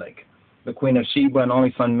Menelik. The Queen of Sheba and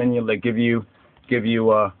only son Menelik give you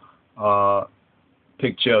a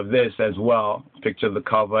picture of this as well, picture of the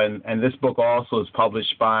cover. And this book also is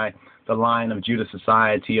published by the Lion of Judah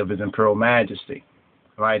Society of His Imperial Majesty,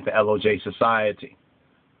 right? The LOJ Society.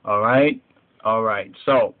 All right? All right.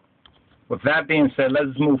 So, with that being said,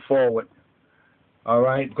 let's move forward. All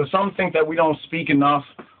right? Because some think that we don't speak enough,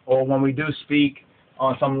 or when we do speak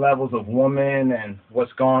on some levels of women and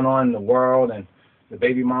what's going on in the world and the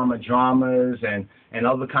baby mama dramas and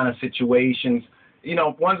other kind of situations, you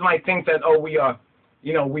know, one might think that, oh, we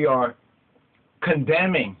are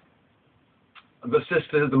condemning the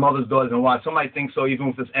sisters, the mothers, daughters, and wives. Some might think so, even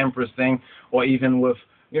with this Empress thing, or even with,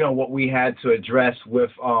 you know, what we had to address with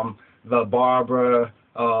the Barbara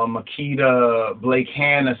Makita Blake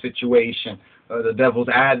Hanna situation, the devil's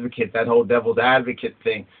advocate, that whole devil's advocate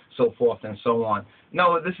thing, so forth and so on.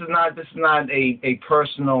 No, this is not a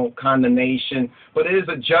personal condemnation, but it is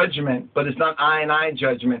a judgment. But it's not I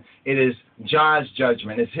judgment. It is Jah's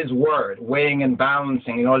judgment. It's His word, weighing and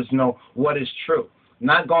balancing in order to know what is true.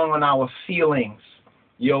 Not going on our feelings.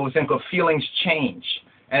 You always think of feelings change.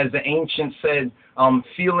 As the ancients said,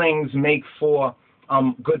 feelings make for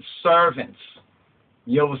good servants.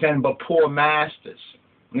 You understand, but poor masters.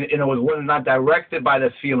 In other words, one is not directed by the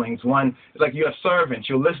feelings. One, like you have servants,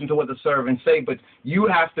 you'll listen to what the servants say, but you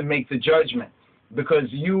have to make the judgment because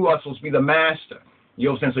you are supposed to be the master. You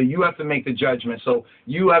understand? So you have to make the judgment. So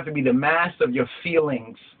you have to be the master of your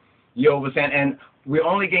feelings. You understand? And we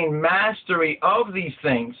only gain mastery of these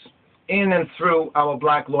things in and through our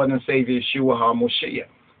black Lord and Savior, Yeshua HaMoshiach,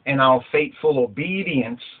 and our faithful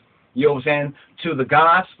obedience, you understand, to the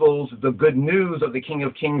Gospels, the good news of the King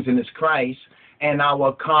of Kings and His Christ, and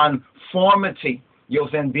our conformity, you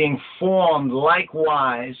understand, being formed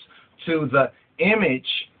likewise to the image,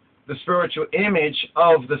 the spiritual image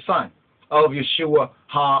of the Son, of Yeshua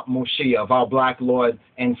HaMoshiach, of our black Lord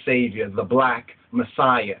and Savior, the black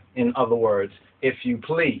Messiah, in other words, if you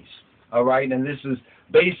please. All right, and this is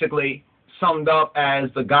basically summed up as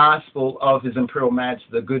the gospel of His Imperial Majesty,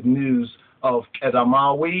 the good news of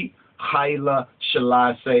Edamawi, Haile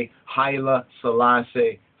Selassie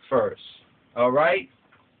first. All right?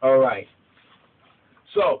 All right.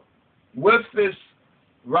 So, with this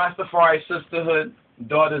Rastafari Sisterhood,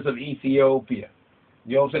 Daughters of Ethiopia,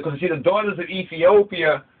 you know what I'm saying? Because see, the Daughters of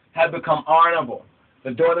Ethiopia have become honorable.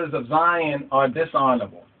 The Daughters of Zion are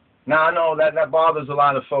dishonorable. Now, I know that bothers a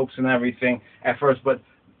lot of folks and everything at first, but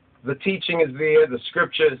the teaching is there. The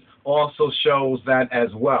scriptures also shows that as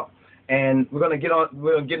well. And we're gonna get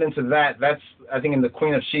into that. That's, I think, in the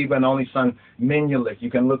Queen of Sheba and only son Menelik.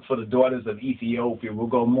 You can look for the daughters of Ethiopia. We'll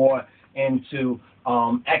go more into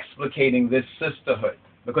explicating this sisterhood,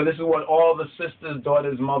 because this is what all the sisters,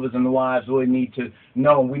 daughters, mothers, and wives really need to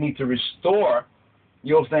know. We need to restore,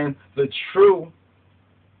 you know what I'm saying, the true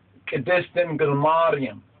Kedistin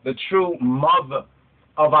Gilmarium, the true mother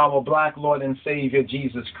of our black Lord and Savior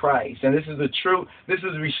Jesus Christ. And this is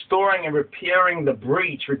restoring and repairing the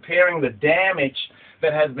breach, repairing the damage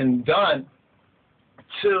that has been done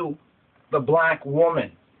to the black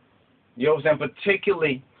woman. You know what I'm saying?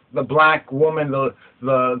 Particularly the black woman, the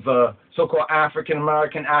so-called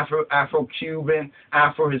African-American, Afro-Cuban,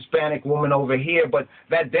 Afro-Hispanic woman over here. But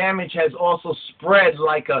that damage has also spread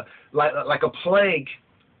like a plague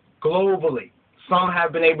globally. Some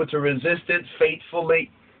have been able to resist it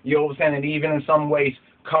faithfully, you know what I'm saying, and even in some ways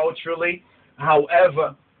culturally.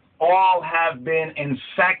 However, all have been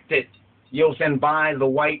infected, you know what I'm saying, by the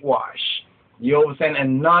whitewash, you know what I'm saying,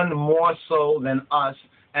 and none more so than us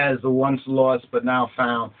as the once lost but now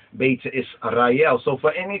found Beta Israel. So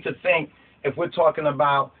for any to think, if we're talking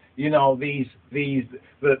about, you know, what we're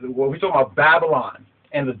talking about Babylon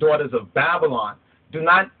and the daughters of Babylon, do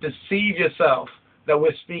not deceive yourself that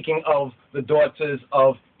we're speaking of the daughters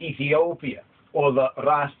of Ethiopia or the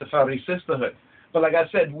Rastafari sisterhood. But like I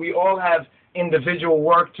said, we all have individual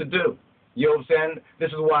work to do. You know what I'm saying?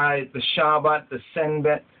 This is why the Shabbat, the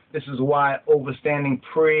Senbet, this is why overstanding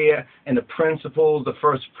prayer and the principles, the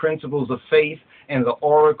first principles of faith and the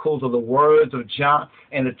oracles of the words of Jah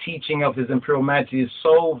and the teaching of His Imperial Majesty is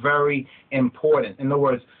so very important. In other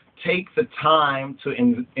words, take the time to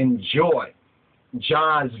enjoy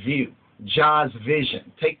Jah's view, Jah's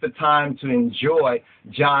vision. Take the time to enjoy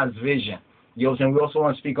Jah's vision. You know what I'm saying? We also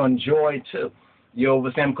want to speak on joy too. You know what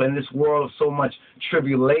I'm saying? Because in this world of so much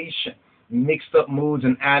tribulation, mixed up moods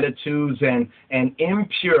and attitudes, and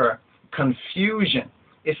impure confusion,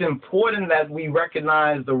 it's important that we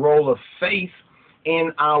recognize the role of faith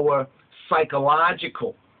in our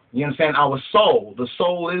psychological, you understand, our soul. The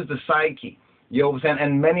soul is the psyche. You know what I'm saying?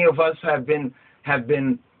 And many of us have been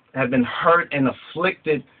hurt and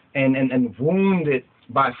afflicted and wounded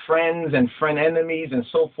by friends and friend enemies and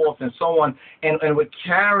so forth and so on, and we're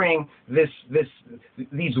carrying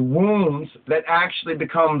these wounds that actually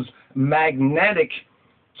becomes magnetic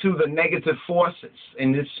to the negative forces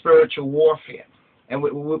in this spiritual warfare. And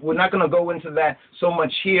we're not going to go into that so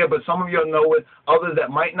much here, but some of you know it. Others that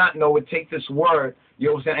might not know it, take this word, you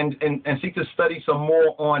know what I'm saying, and seek to study some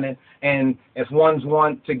more on it. And if ones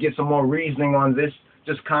want to get some more reasoning on this,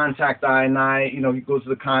 just contact I. You know, you go to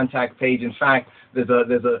the contact page. In fact, there's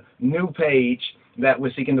a new page that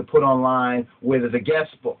we're seeking to put online where there's a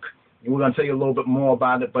guest book. We're going to tell you a little bit more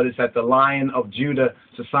about it, but it's at the Lion of Judah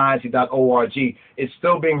Society.org. It's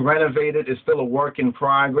still being renovated. It's still a work in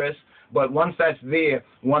progress. But once that's there,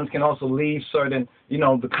 one can also leave certain, you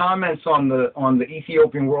know, the comments on the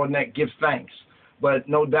Ethiopian World Net give thanks. But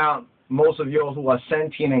no doubt most of you who are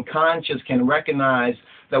sentient and conscious can recognize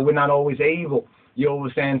that we're not always able, you know what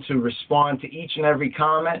I'm saying, to respond to each and every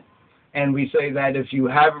comment. And we say that if you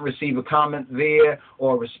haven't received a comment there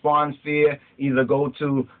or a response there, either go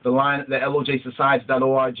to the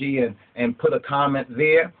LOJSociety.org and put a comment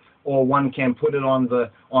there, or one can put it on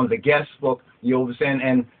the guest book, you know what I'm saying.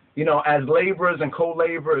 And you know, as laborers and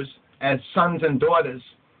co-laborers, as sons and daughters,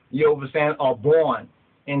 you know what I'm saying, are born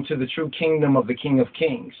into the true kingdom of the King of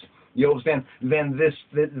Kings. You know what I'm saying? Then this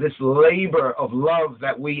labor of love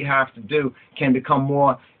that we have to do can become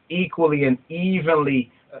more equally and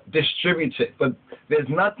evenly distributed. But there's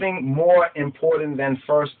nothing more important than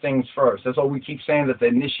first things first. That's why we keep saying that the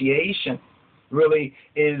initiation really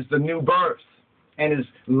is the new birth, and is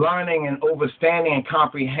learning and understanding and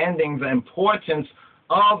comprehending the importance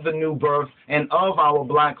of the new birth and of our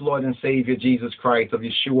black Lord and Savior Jesus Christ, of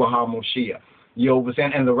Yeshua HaMoshiach. You know what I'm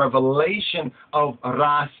saying? And the revelation of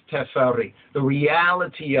Rastafari, the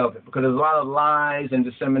reality of it, because there's a lot of lies and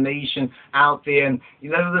dissemination out there, and it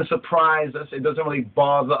doesn't surprise us. It doesn't really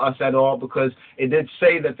bother us at all, because it did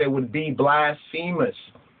say that there would be blasphemers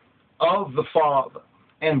of the Father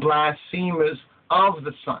and blasphemers of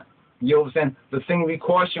the Son. You know what I'm saying? The thing we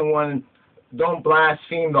caution one, don't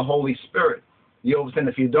blaspheme the Holy Spirit. You know what I'm saying?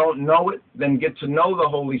 If you don't know it, then get to know the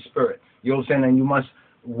Holy Spirit. You know what I'm saying? And you must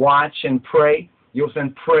watch and pray. You know what I'm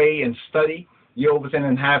saying? Pray and study. You know what I'm saying?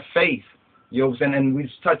 And have faith. You know what I'm saying? And we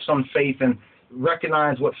just touched on faith and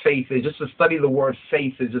recognize what faith is. Just to study the word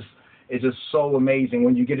faith is just so amazing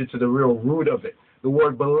when you get into the real root of it. The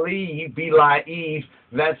word believe, believe,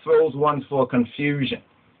 that throws one for confusion.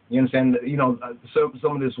 You understand? You know,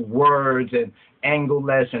 some of these words and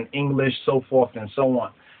English and English, so forth and so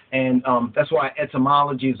on. And that's why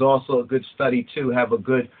etymology is also a good study too. Have a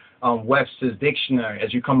good Webster's dictionary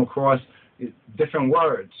as you come across different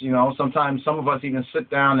words. You know, sometimes some of us even sit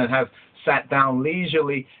down and have sat down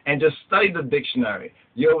leisurely and just study the dictionary.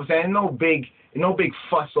 You know what I'm saying? No big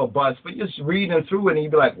fuss or bust, but just reading through it and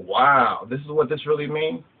you'd be like, wow, this is what this really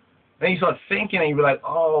means. Then you start thinking and you'd be like,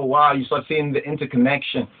 oh, wow, you start seeing the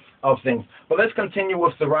interconnection of things. But let's continue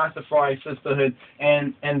with the Rastafari Sisterhood.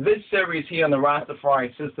 And this series here on the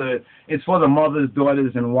Rastafari Sisterhood is for the mothers,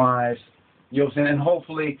 daughters, and wives. You know what I'm saying? And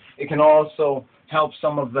hopefully it can also help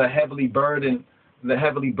some of the heavily burdened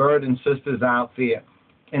sisters out there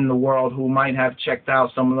in the world who might have checked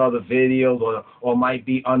out some of the other videos or might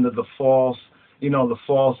be under the false, the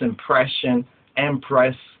false impression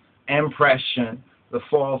the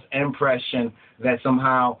false impression that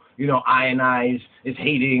somehow, I is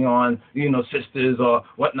hating on, sisters or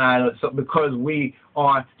whatnot, so because we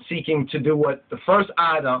are seeking to do what the first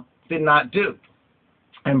Adam did not do.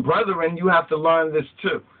 And brethren, you have to learn this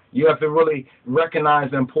too. You have to really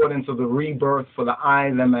recognize the importance of the rebirth for the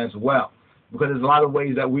I, them as well. Because there's a lot of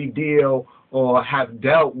ways that we deal or have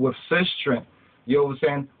dealt with sistren, you know what I'm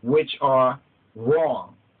saying, which are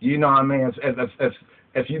wrong. You know what I mean?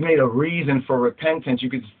 If you made a reason for repentance, you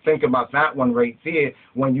could think about that one right there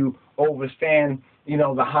when you overstand,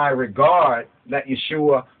 the high regard that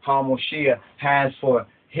Yeshua HaMashiach has for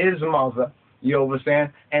his mother, you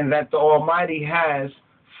understand, and that the Almighty has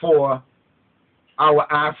for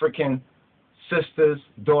our African sisters,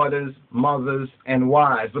 daughters, mothers, and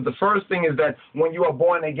wives. But the first thing is that when you are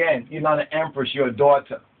born again, you're not an empress, you're a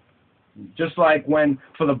daughter. Just like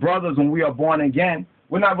for the brothers, when we are born again,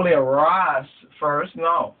 we're not really a Ras first,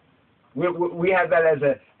 no. We have that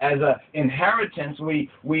as a inheritance.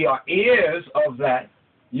 We are heirs of that,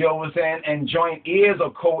 you know what I'm saying, and joint heirs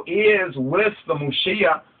or co-heirs with the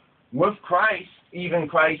Mashiach, with Christ, even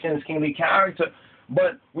Christ in his kingly character.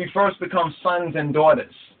 But we first become sons and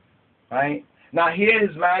daughters, right? Now here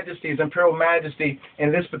His Majesty, His Imperial Majesty,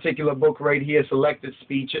 in this particular book right here, Selected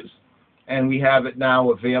Speeches, and we have it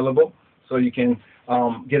now available, so you can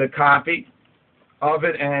get a copy of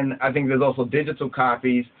it, and I think there's also digital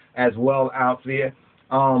copies as well out there.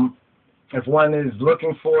 If one is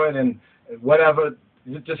looking for it and whatever,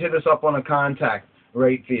 just hit us up on a contact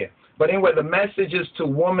right there. But anyway, the message is to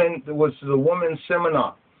woman, was to the women's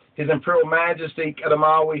seminar. His Imperial Majesty,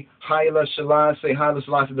 Kadamawi Haile Selassie I,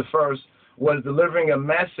 was delivering a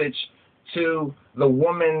message to the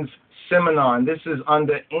women's seminar. And this is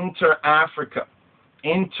under Inter-Africa.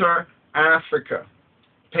 Inter-Africa,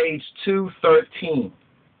 page 213.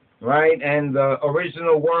 Right? And the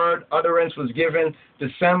original word utterance was given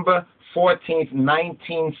December 14th,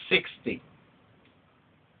 1960.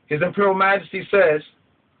 His Imperial Majesty says,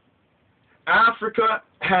 Africa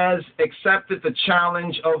has accepted the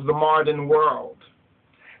challenge of the modern world,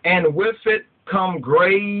 and with it come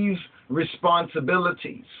grave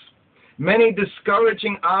responsibilities. Many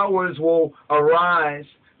discouraging hours will arise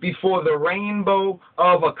before the rainbow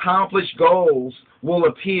of accomplished goals will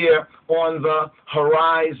appear on the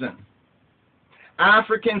horizon.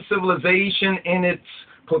 African civilization in its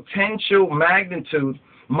potential magnitude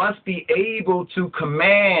must be able to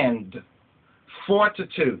command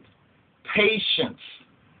fortitude, patience,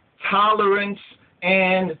 tolerance,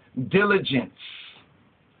 and diligence.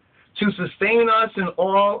 To sustain us in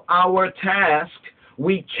all our tasks,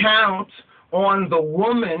 we count on the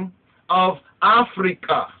woman of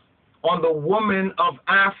Africa,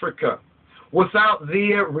 Without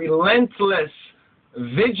their relentless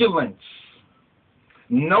vigilance,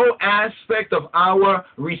 no aspect of our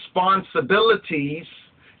responsibilities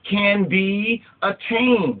can be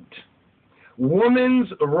attained.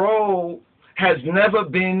 Woman's role has never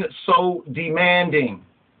been so demanding,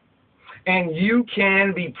 and you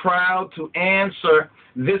can be proud to answer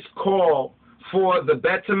this call for the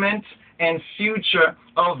betterment and future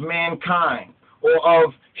of mankind, or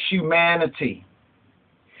of humanity.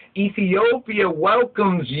 Ethiopia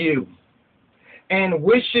welcomes you and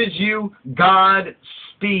wishes you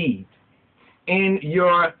Godspeed in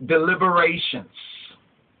your deliberations.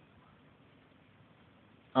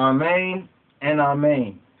 Amen and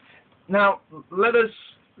amen. Now, let us,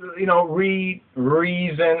 read,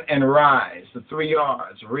 reason, and rise. The 3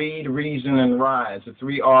 R's. Read, reason, and rise. The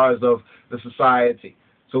 3 R's of the society.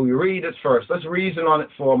 So we read it first. Let's reason on it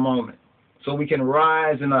for a moment, so we can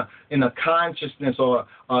rise in a consciousness or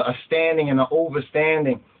a standing and an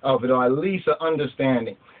overstanding of it, or at least an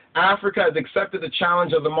understanding. Africa has accepted the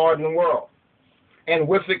challenge of the modern world, and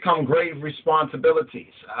with it come grave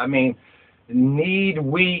responsibilities. I mean, need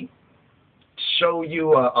we show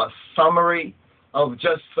you a summary of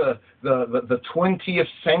just the 20th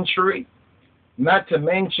century, not to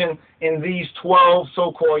mention in these 12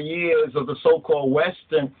 so-called years of the so-called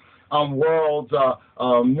Western world's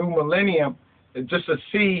new millennium, just to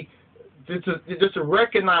see, just to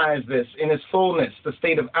recognize this in its fullness, the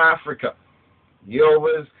state of Africa.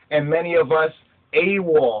 And many of us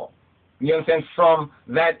AWOL, you understand, from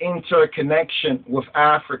that interconnection with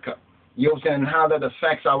Africa, and how that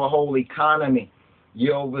affects our whole economy,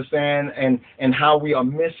 and how we are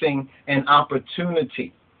missing an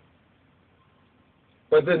opportunity.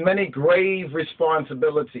 But there's many grave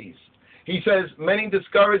responsibilities. He says many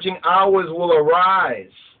discouraging hours will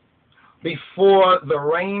arise before the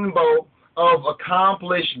rainbow of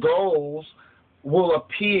accomplished goals will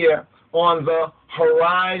appear on the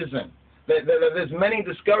horizon. There's many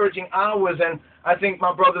discouraging hours, and I think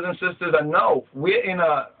my brothers and sisters know we're in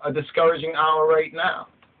a discouraging hour right now.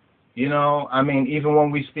 I mean, even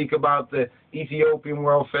when we speak about the Ethiopian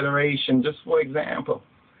World Federation, just for example,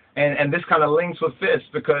 and this kind of links with this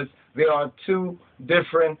because there are two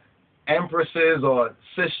different empresses or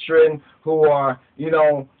sistren who are,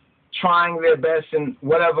 trying their best in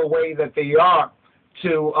whatever way that they are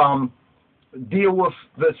to deal with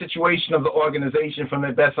the situation of the organization from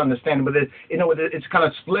their best understanding. But it's kind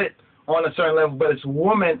of split on a certain level. But it's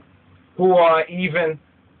women who are even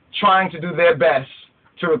trying to do their best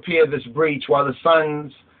to repair this breach, while the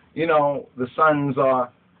sons, are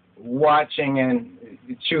watching and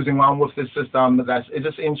choosing one with this system. But it's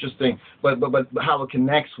just interesting. But how it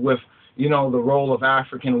connects with the role of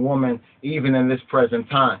African woman even in this present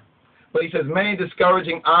time. But he says many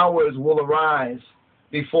discouraging hours will arise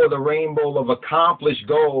before the rainbow of accomplished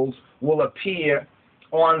goals will appear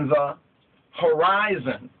on the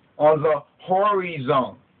horizon, on the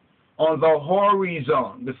horizon,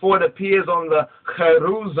 before it appears on the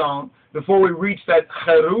horizon, before we reach that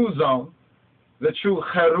horizon, the true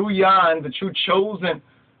Haruyan, the true chosen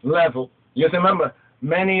level. You have to remember,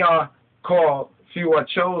 many are called, few are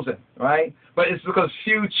chosen, right? But it's because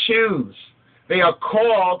few choose. They are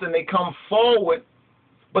called and they come forward,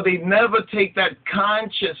 but they never take that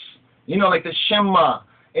conscious, like the Shema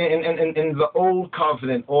in the Old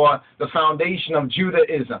Covenant or the foundation of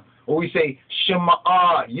Judaism, where we say, Shema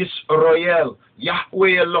Yisrael,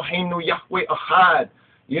 Yahweh Eloheinu, Yahweh Echad.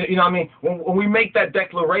 You know what I mean? When we make that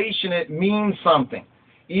declaration, it means something.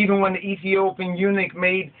 Even when the Ethiopian eunuch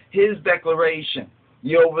made his declaration,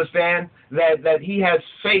 you understand that he has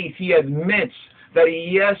faith, he admits that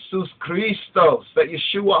Jesus Christos, that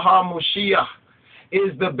Yeshua HaMoshiach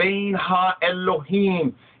is the Bein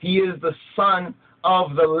HaElohim. He is the Son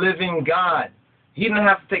of the living God. He didn't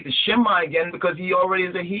have to take the Shema again because he already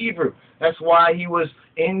is a Hebrew. That's why he was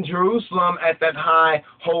in Jerusalem at that high,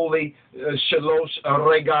 holy Shalosh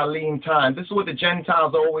Regalim time. This is what the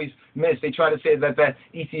Gentiles always miss. They try to say that the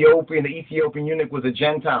Ethiopian eunuch was a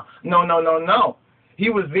Gentile. No. He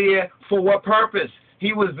was there for what purpose?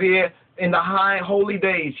 He was there in the high holy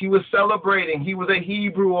days. He was celebrating. He was a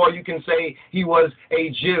Hebrew, or you can say he was a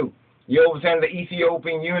Jew. You understand? The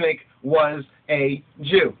Ethiopian eunuch was a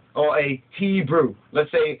Jew, or a Hebrew.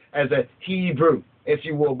 Let's say as a Hebrew, if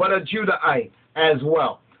you will, but a Judahite as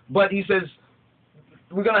well. But he says,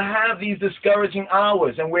 we're going to have these discouraging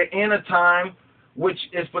hours, and we're in a time which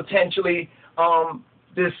is potentially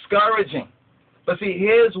discouraging. But see,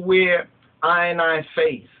 here's where I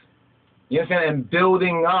faith, you understand, and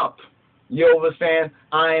building up, you understand,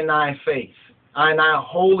 I faith, I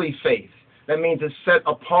holy faith. That means it's set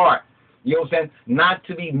apart, you understand, not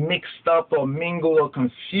to be mixed up or mingled or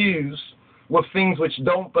confused with things which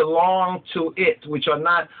don't belong to it, which are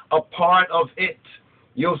not a part of it.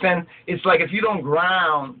 You understand? It's like if you don't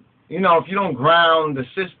ground, if you don't ground the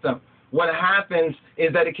system, what happens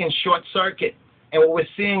is that it can short circuit. And what we're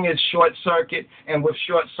seeing is short circuit, and with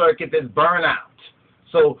short circuit there's burnout.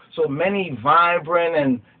 So many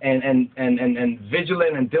vibrant and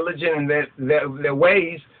vigilant and diligent in their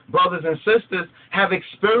ways, brothers and sisters, have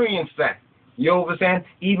experienced that. You understand?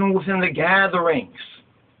 Even within the gatherings,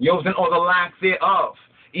 you understand, or the lack thereof,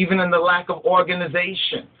 even in the lack of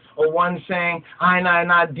organization, or one saying,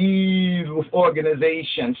 I deal with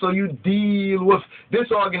organization. So you deal with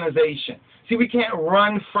this organization. See, we can't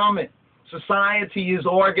run from it. Society is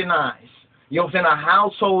organized. You understand? A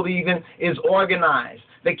household even is organized.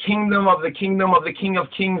 The kingdom of the King of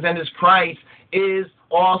Kings and his Christ is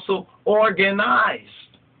also organized.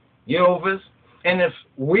 You understand? And if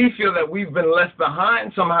we feel that we've been left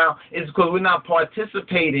behind somehow, it's because we're not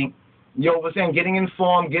participating, you understand, getting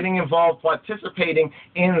informed, getting involved, participating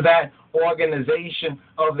in that organization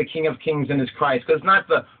of the King of Kings and his Christ. Because not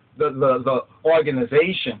the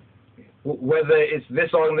organization whether it's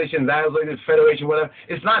this organization, that organization, federation, whatever.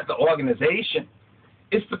 It's not the organization.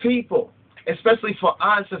 It's the people, especially for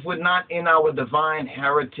us if we're not in our divine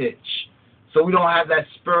heritage. So we don't have that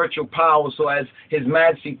spiritual power. So as His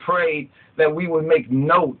Majesty prayed that we would make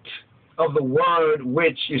note of the word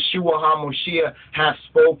which Yeshua HaMoshiach hath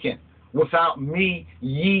spoken. Without me,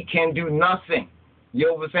 ye can do nothing.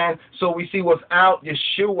 You understand? So we see without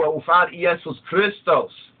Yeshua, without Jesus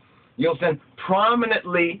Christos, you understand,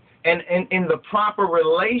 prominently and in the proper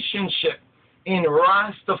relationship in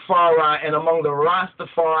Rastafari and among the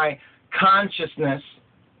Rastafari consciousness.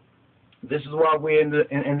 This is why we're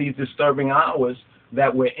in these disturbing hours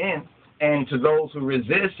that we're in. And to those who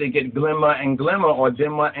resist, they get glimmer and glimmer, or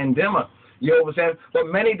dimmer and dimmer. You understand? But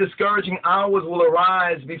many discouraging hours will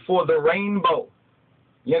arise before the rainbow.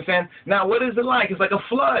 You understand? Now, what is it like? It's like a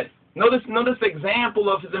flood. Notice the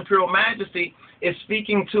example of His Imperial Majesty is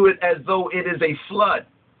speaking to it as though it is a flood.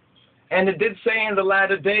 And it did say in the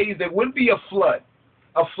latter days there would be a flood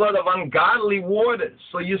of ungodly waters.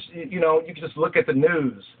 So you can just look at the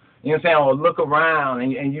news, you know what I'm saying, or look around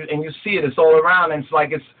and you see it. It's all around, and it's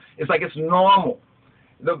like it's normal.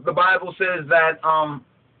 The Bible says that all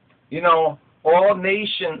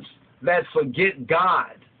nations that forget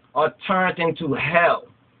God are turned into hell.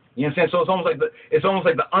 You know what I'm saying? So it's almost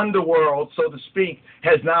like the underworld, so to speak,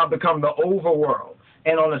 has now become the overworld.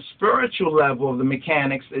 And on a spiritual level of the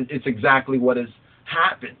mechanics, it's exactly what has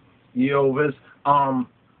happened. Let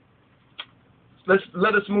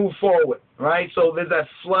us move forward, right? So there's that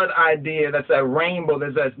flood idea, that's that rainbow,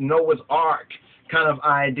 there's that Noah's Ark kind of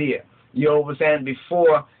idea. You understand?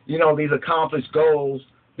 Before these accomplished goals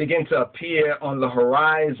begin to appear on the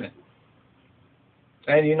horizon.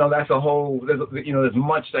 And that's a whole. There's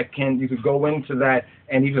much that you could go into that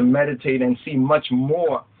and even meditate and see much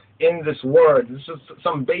more in this word. This is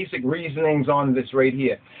some basic reasonings on this right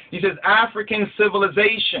here. He says African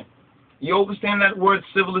civilization. You understand that word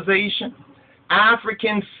civilization?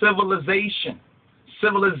 African civilization.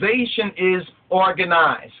 Civilization is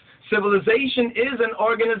organized. Civilization is an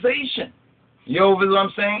organization. You know what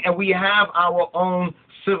I'm saying? And we have our own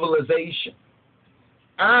civilization.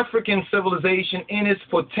 African civilization in its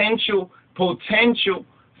potential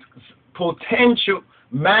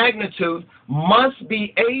magnitude must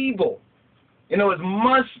be able, it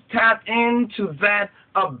must tap into that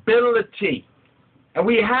ability. And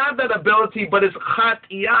we have that ability, but it's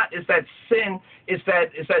khatiyat, it's that sin, it's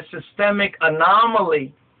that systemic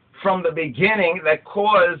anomaly from the beginning that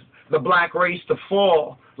caused the black race to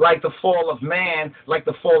fall, like the fall of man, like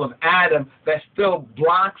the fall of Adam, that still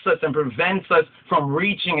blocks us and prevents us from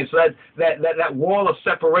reaching it. So that wall of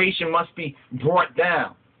separation must be brought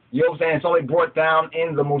down. You know what I'm saying? It's only brought down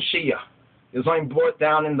in the Moshiach. It's only brought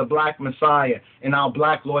down in the black Messiah, in our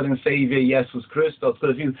black Lord and Savior, Jesus Christos.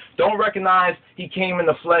 Because if you don't recognize He came in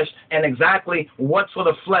the flesh and exactly what sort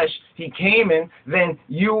of flesh He came in, then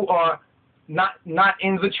you are not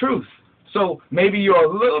in the truth. So maybe you're a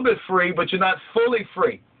little bit free, but you're not fully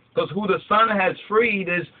free. Because who the Son has freed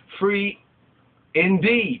is free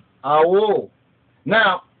indeed.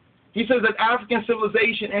 Now, he says that African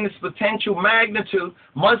civilization in its potential magnitude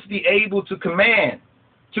must be able to command.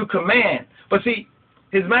 But see,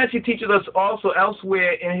 His Majesty teaches us also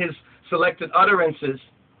elsewhere in His selected utterances.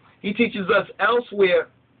 He teaches us elsewhere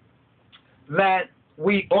that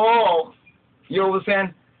we all,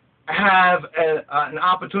 have an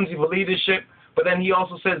opportunity for leadership, but then He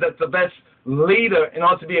also says that the best leader, in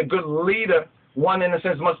order to be a good leader, one in a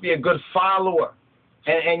sense must be a good follower.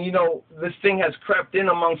 And this thing has crept in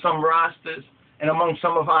among some Rastas and among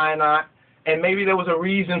some of I, and maybe there was a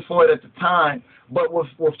reason for it at the time, but with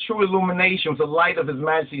true illumination, with the light of His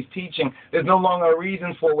Majesty's teaching, there's no longer a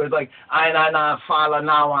reason for it. It's like, follow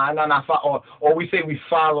now, or we say we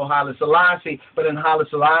follow Haile Selassie, but then Haile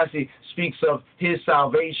Selassie speaks of his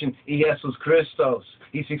salvation, Jesus Christos.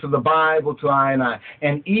 He speaks of the Bible to I,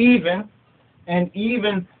 and even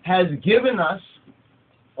has given us,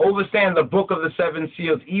 overstand the book of the seven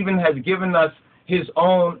seals, even has given us his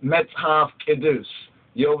own Metzhaf Kedus.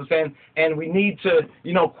 You know what I'm saying? And we need to,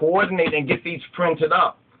 coordinate and get these printed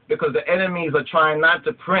up, because the enemies are trying not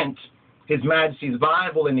to print His Majesty's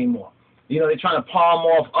Bible anymore. They're trying to palm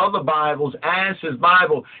off other Bibles as His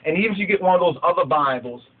Bible. And even if you get one of those other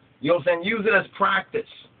Bibles, you know what I'm saying, use it as practice.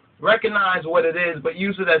 Recognize what it is, but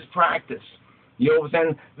use it as practice. You know what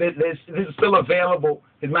I'm saying? This is still available.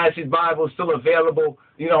 His Majesty's Bible is still available,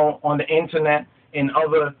 on the internet, in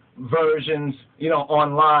other versions,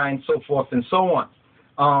 online, so forth and so on.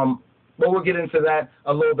 But we'll get into that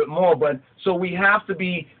a little bit more. But so we have to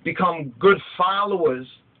become good followers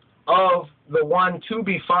of the one to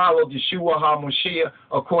be followed, Yeshua HaMashiach,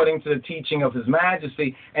 according to the teaching of His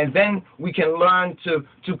Majesty, and then we can learn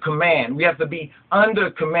to command. We have to be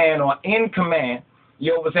under command or in command,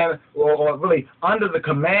 you understand, or really under the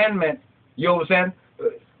commandment, you understand.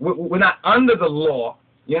 We're not under the law,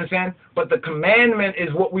 you understand, but the commandment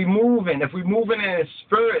is what we move in. If we move in the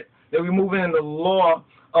spirit, then we move in the law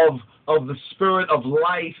of the spirit of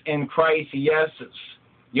life in Christ Jesus.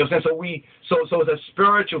 You know what I'm saying? So it's a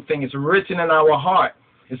spiritual thing. It's written in our heart.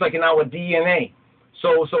 It's like in our DNA.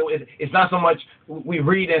 So it's not so much we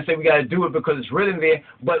read it and say we got to do it because it's written there,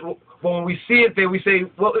 but when we see it there, we say,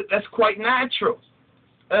 well, that's quite natural.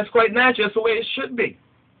 That's quite natural. That's the way it should be.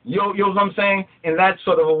 You know what I'm saying? In that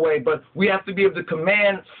sort of a way. But we have to be able to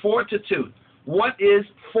command fortitude. What is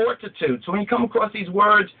fortitude? So when you come across these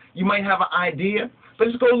words, you might have an idea, but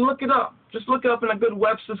just go look it up. Just look it up in a good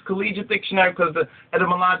Webster's Collegiate Dictionary, because the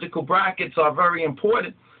etymological brackets are very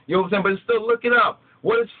important. You know what I'm saying? But still look it up.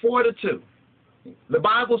 What is fortitude? The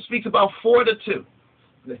Bible speaks about fortitude.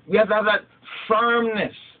 We have to have that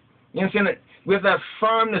firmness. You understand that? We have that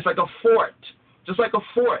firmness like a fort. Just like a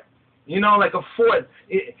fort. You know, like a fort.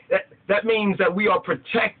 That means that we are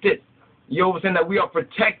protected. You know what I'm saying? That we are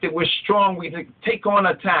protected. We're strong. We can take on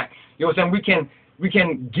attack. You know what I'm saying? We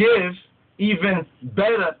can give even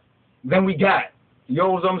better than we got. You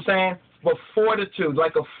know what I'm saying? But fortitude,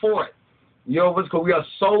 like a fort. You know, because we are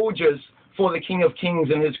soldiers for the King of Kings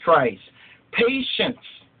and His Christ. Patience.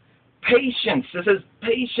 Patience. It says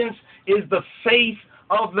patience is the faith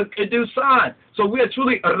of the Kedusan. So we are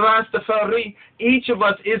truly Rastafari. Each of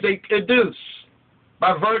us is a Kedus.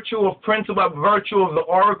 By virtue of principle, by virtue of the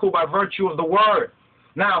oracle, by virtue of the word.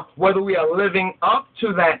 Now, whether we are living up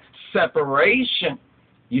to that separation,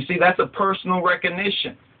 you see, that's a personal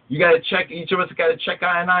recognition. You got to check, each of us got to check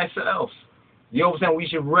our and ourselves. You know what I'm saying? We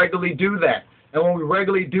should regularly do that. And when we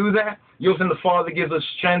regularly do that, you know what I'm saying, the Father gives us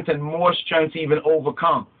strength and more strength to even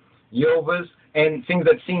overcome. You know what I'm saying? And things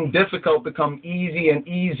that seem difficult become easy and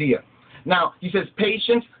easier. Now, he says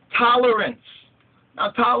patience, tolerance.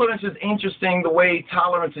 Now, tolerance is interesting, the way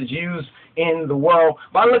tolerance is used in the world.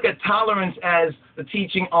 But I look at tolerance as the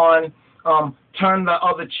teaching on turn the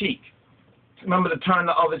other cheek. Remember to turn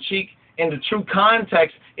the other cheek? In the true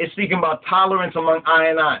context, it's speaking about tolerance among I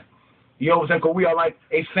and I. You know what I'm saying? Because we are like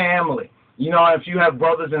a family. You know, if you have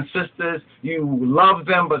brothers and sisters, you love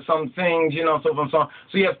them, but some things, you know, so on.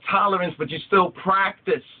 So you have tolerance, but you still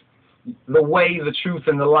practice the way, the truth,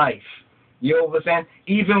 and the life. You know what I'm saying?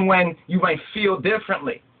 Even when you might feel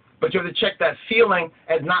differently, but you have to check that feeling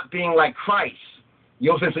as not being like Christ. You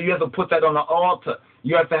know what I'm saying? So you have to put that on the altar.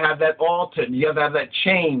 You have to have that altered. You have to have that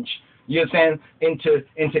change. You know what I'm saying?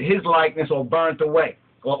 Into His likeness or burnt away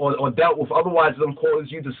or dealt with. Otherwise, it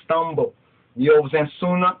causes you to stumble. You know what I'm saying?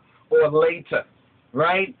 Sooner or later,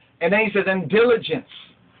 right? And then he says, and diligence.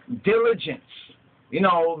 Diligence. You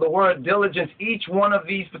know, the word diligence, each one of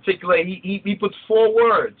these particular, he puts 4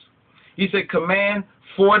 words. He said command,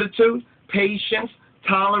 fortitude, patience,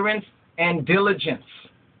 tolerance, and diligence.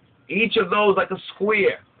 Each of those like a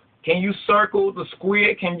square. Can you circle the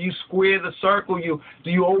square? Can you square the circle?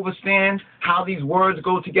 Do you understand how these words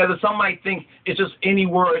go together? Some might think it's just any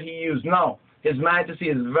word he used. No. His Majesty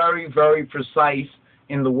is very, very precise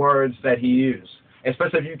in the words that he used,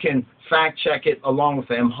 especially if you can fact check it along with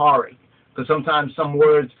the Amharic, because sometimes some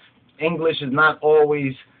words, English is not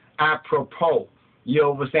always apropos,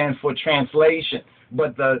 you understand, for translation,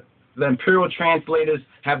 but the imperial translators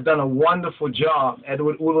have done a wonderful job,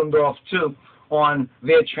 Edward Uhlendorf too, on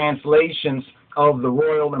their translations of the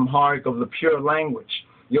Royal Amharic, of the pure language,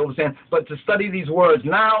 you understand. But to study these words,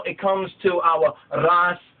 now it comes to our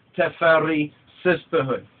RASTAFARI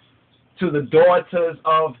sisterhood, to the daughters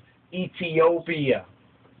of Ethiopia.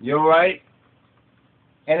 You all right?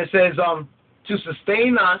 And it says, to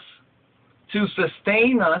sustain us.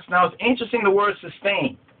 Now, it's interesting the word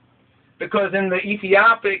sustain, because in the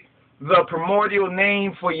Ethiopic, the primordial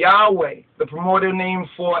name for Yahweh, the primordial name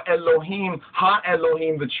for Elohim,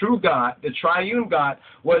 Ha-Elohim, the true God, the triune God,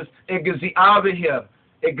 was Egaziabihir,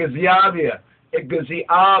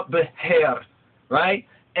 right?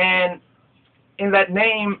 And in that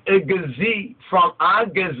name, Egazi, from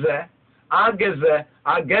Agazeh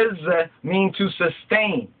means to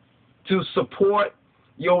sustain, to support,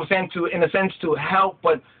 you know what I'm saying, in a sense to help,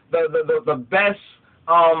 but the best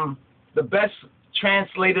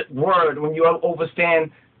translated word when you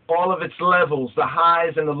understand all of its levels, the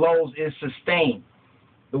highs and the lows, is sustain.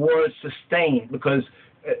 The word sustain, because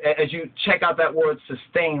as you check out that word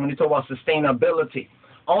sustain, when you talk about sustainability,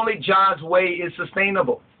 only God's way is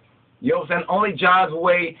sustainable. You know what I'm saying? Only God's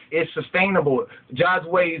way is sustainable. God's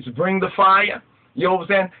way is bring the fire, You know what I'm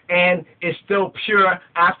saying? And it's still pure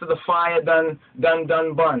after the fire done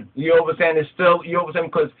bun. You know what I'm saying? It's still, you know what I'm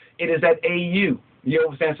saying? Because it is at AU. You know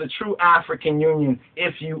what I'm saying? It's a true African union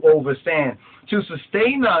if you overstand. To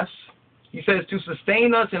sustain us, he says, to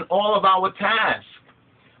sustain us in all of our tasks,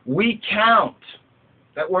 we count.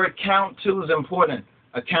 That word count too is important.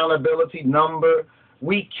 Accountability, number.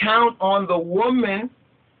 We count on the woman,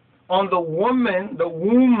 the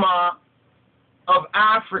Wuma of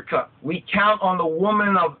Africa. We count on the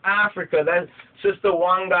woman of Africa. That's Sister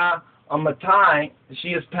Wanga Amatai.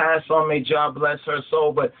 She has passed on, may God bless her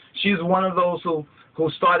soul, but she's one of those who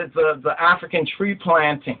started the African tree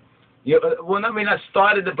planting. Well, I mean, I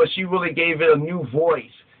started it, but she really gave it a new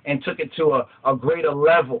voice and took it to a greater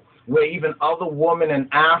level where even other women in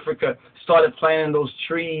Africa started planting those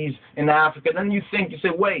trees in Africa. Then you say,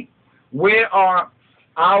 wait, where are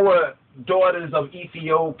our daughters of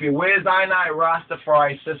Ethiopia? Where's I and I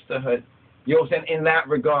Rastafari Sisterhood? You know what I'm saying? In that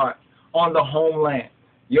regard, on the homeland.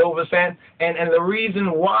 You know what I'm saying? And the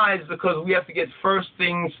reason why is because we have to get first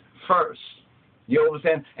things first. You know what I'm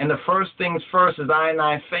saying? And the first things first is I and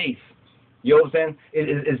I faith. You know what I'm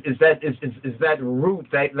saying? Is that root,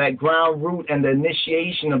 that ground root, and the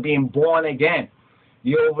initiation of being born again.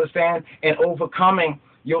 You know what I'm saying? And overcoming,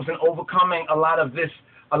 you know what I'm saying? Overcoming a lot of this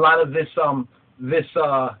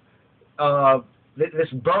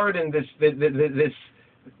burden,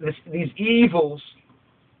 these evils,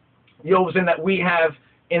 you know what I'm saying, that we have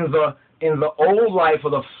in the old life, or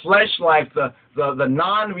the flesh life, the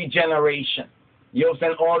non-regeneration. You know what I'm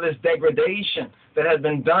saying? All this degradation that has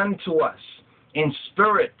been done to us in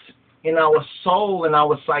spirit, in our soul, in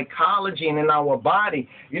our psychology, and in our body.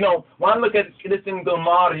 You know, when I look at this in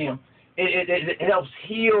Gomarium, it helps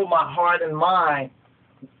heal my heart and mind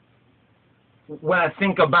when I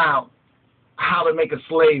think about how to make a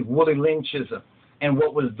slave, Willie Lynchism, and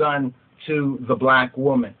what was done to the black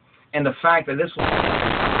woman. And the fact that this was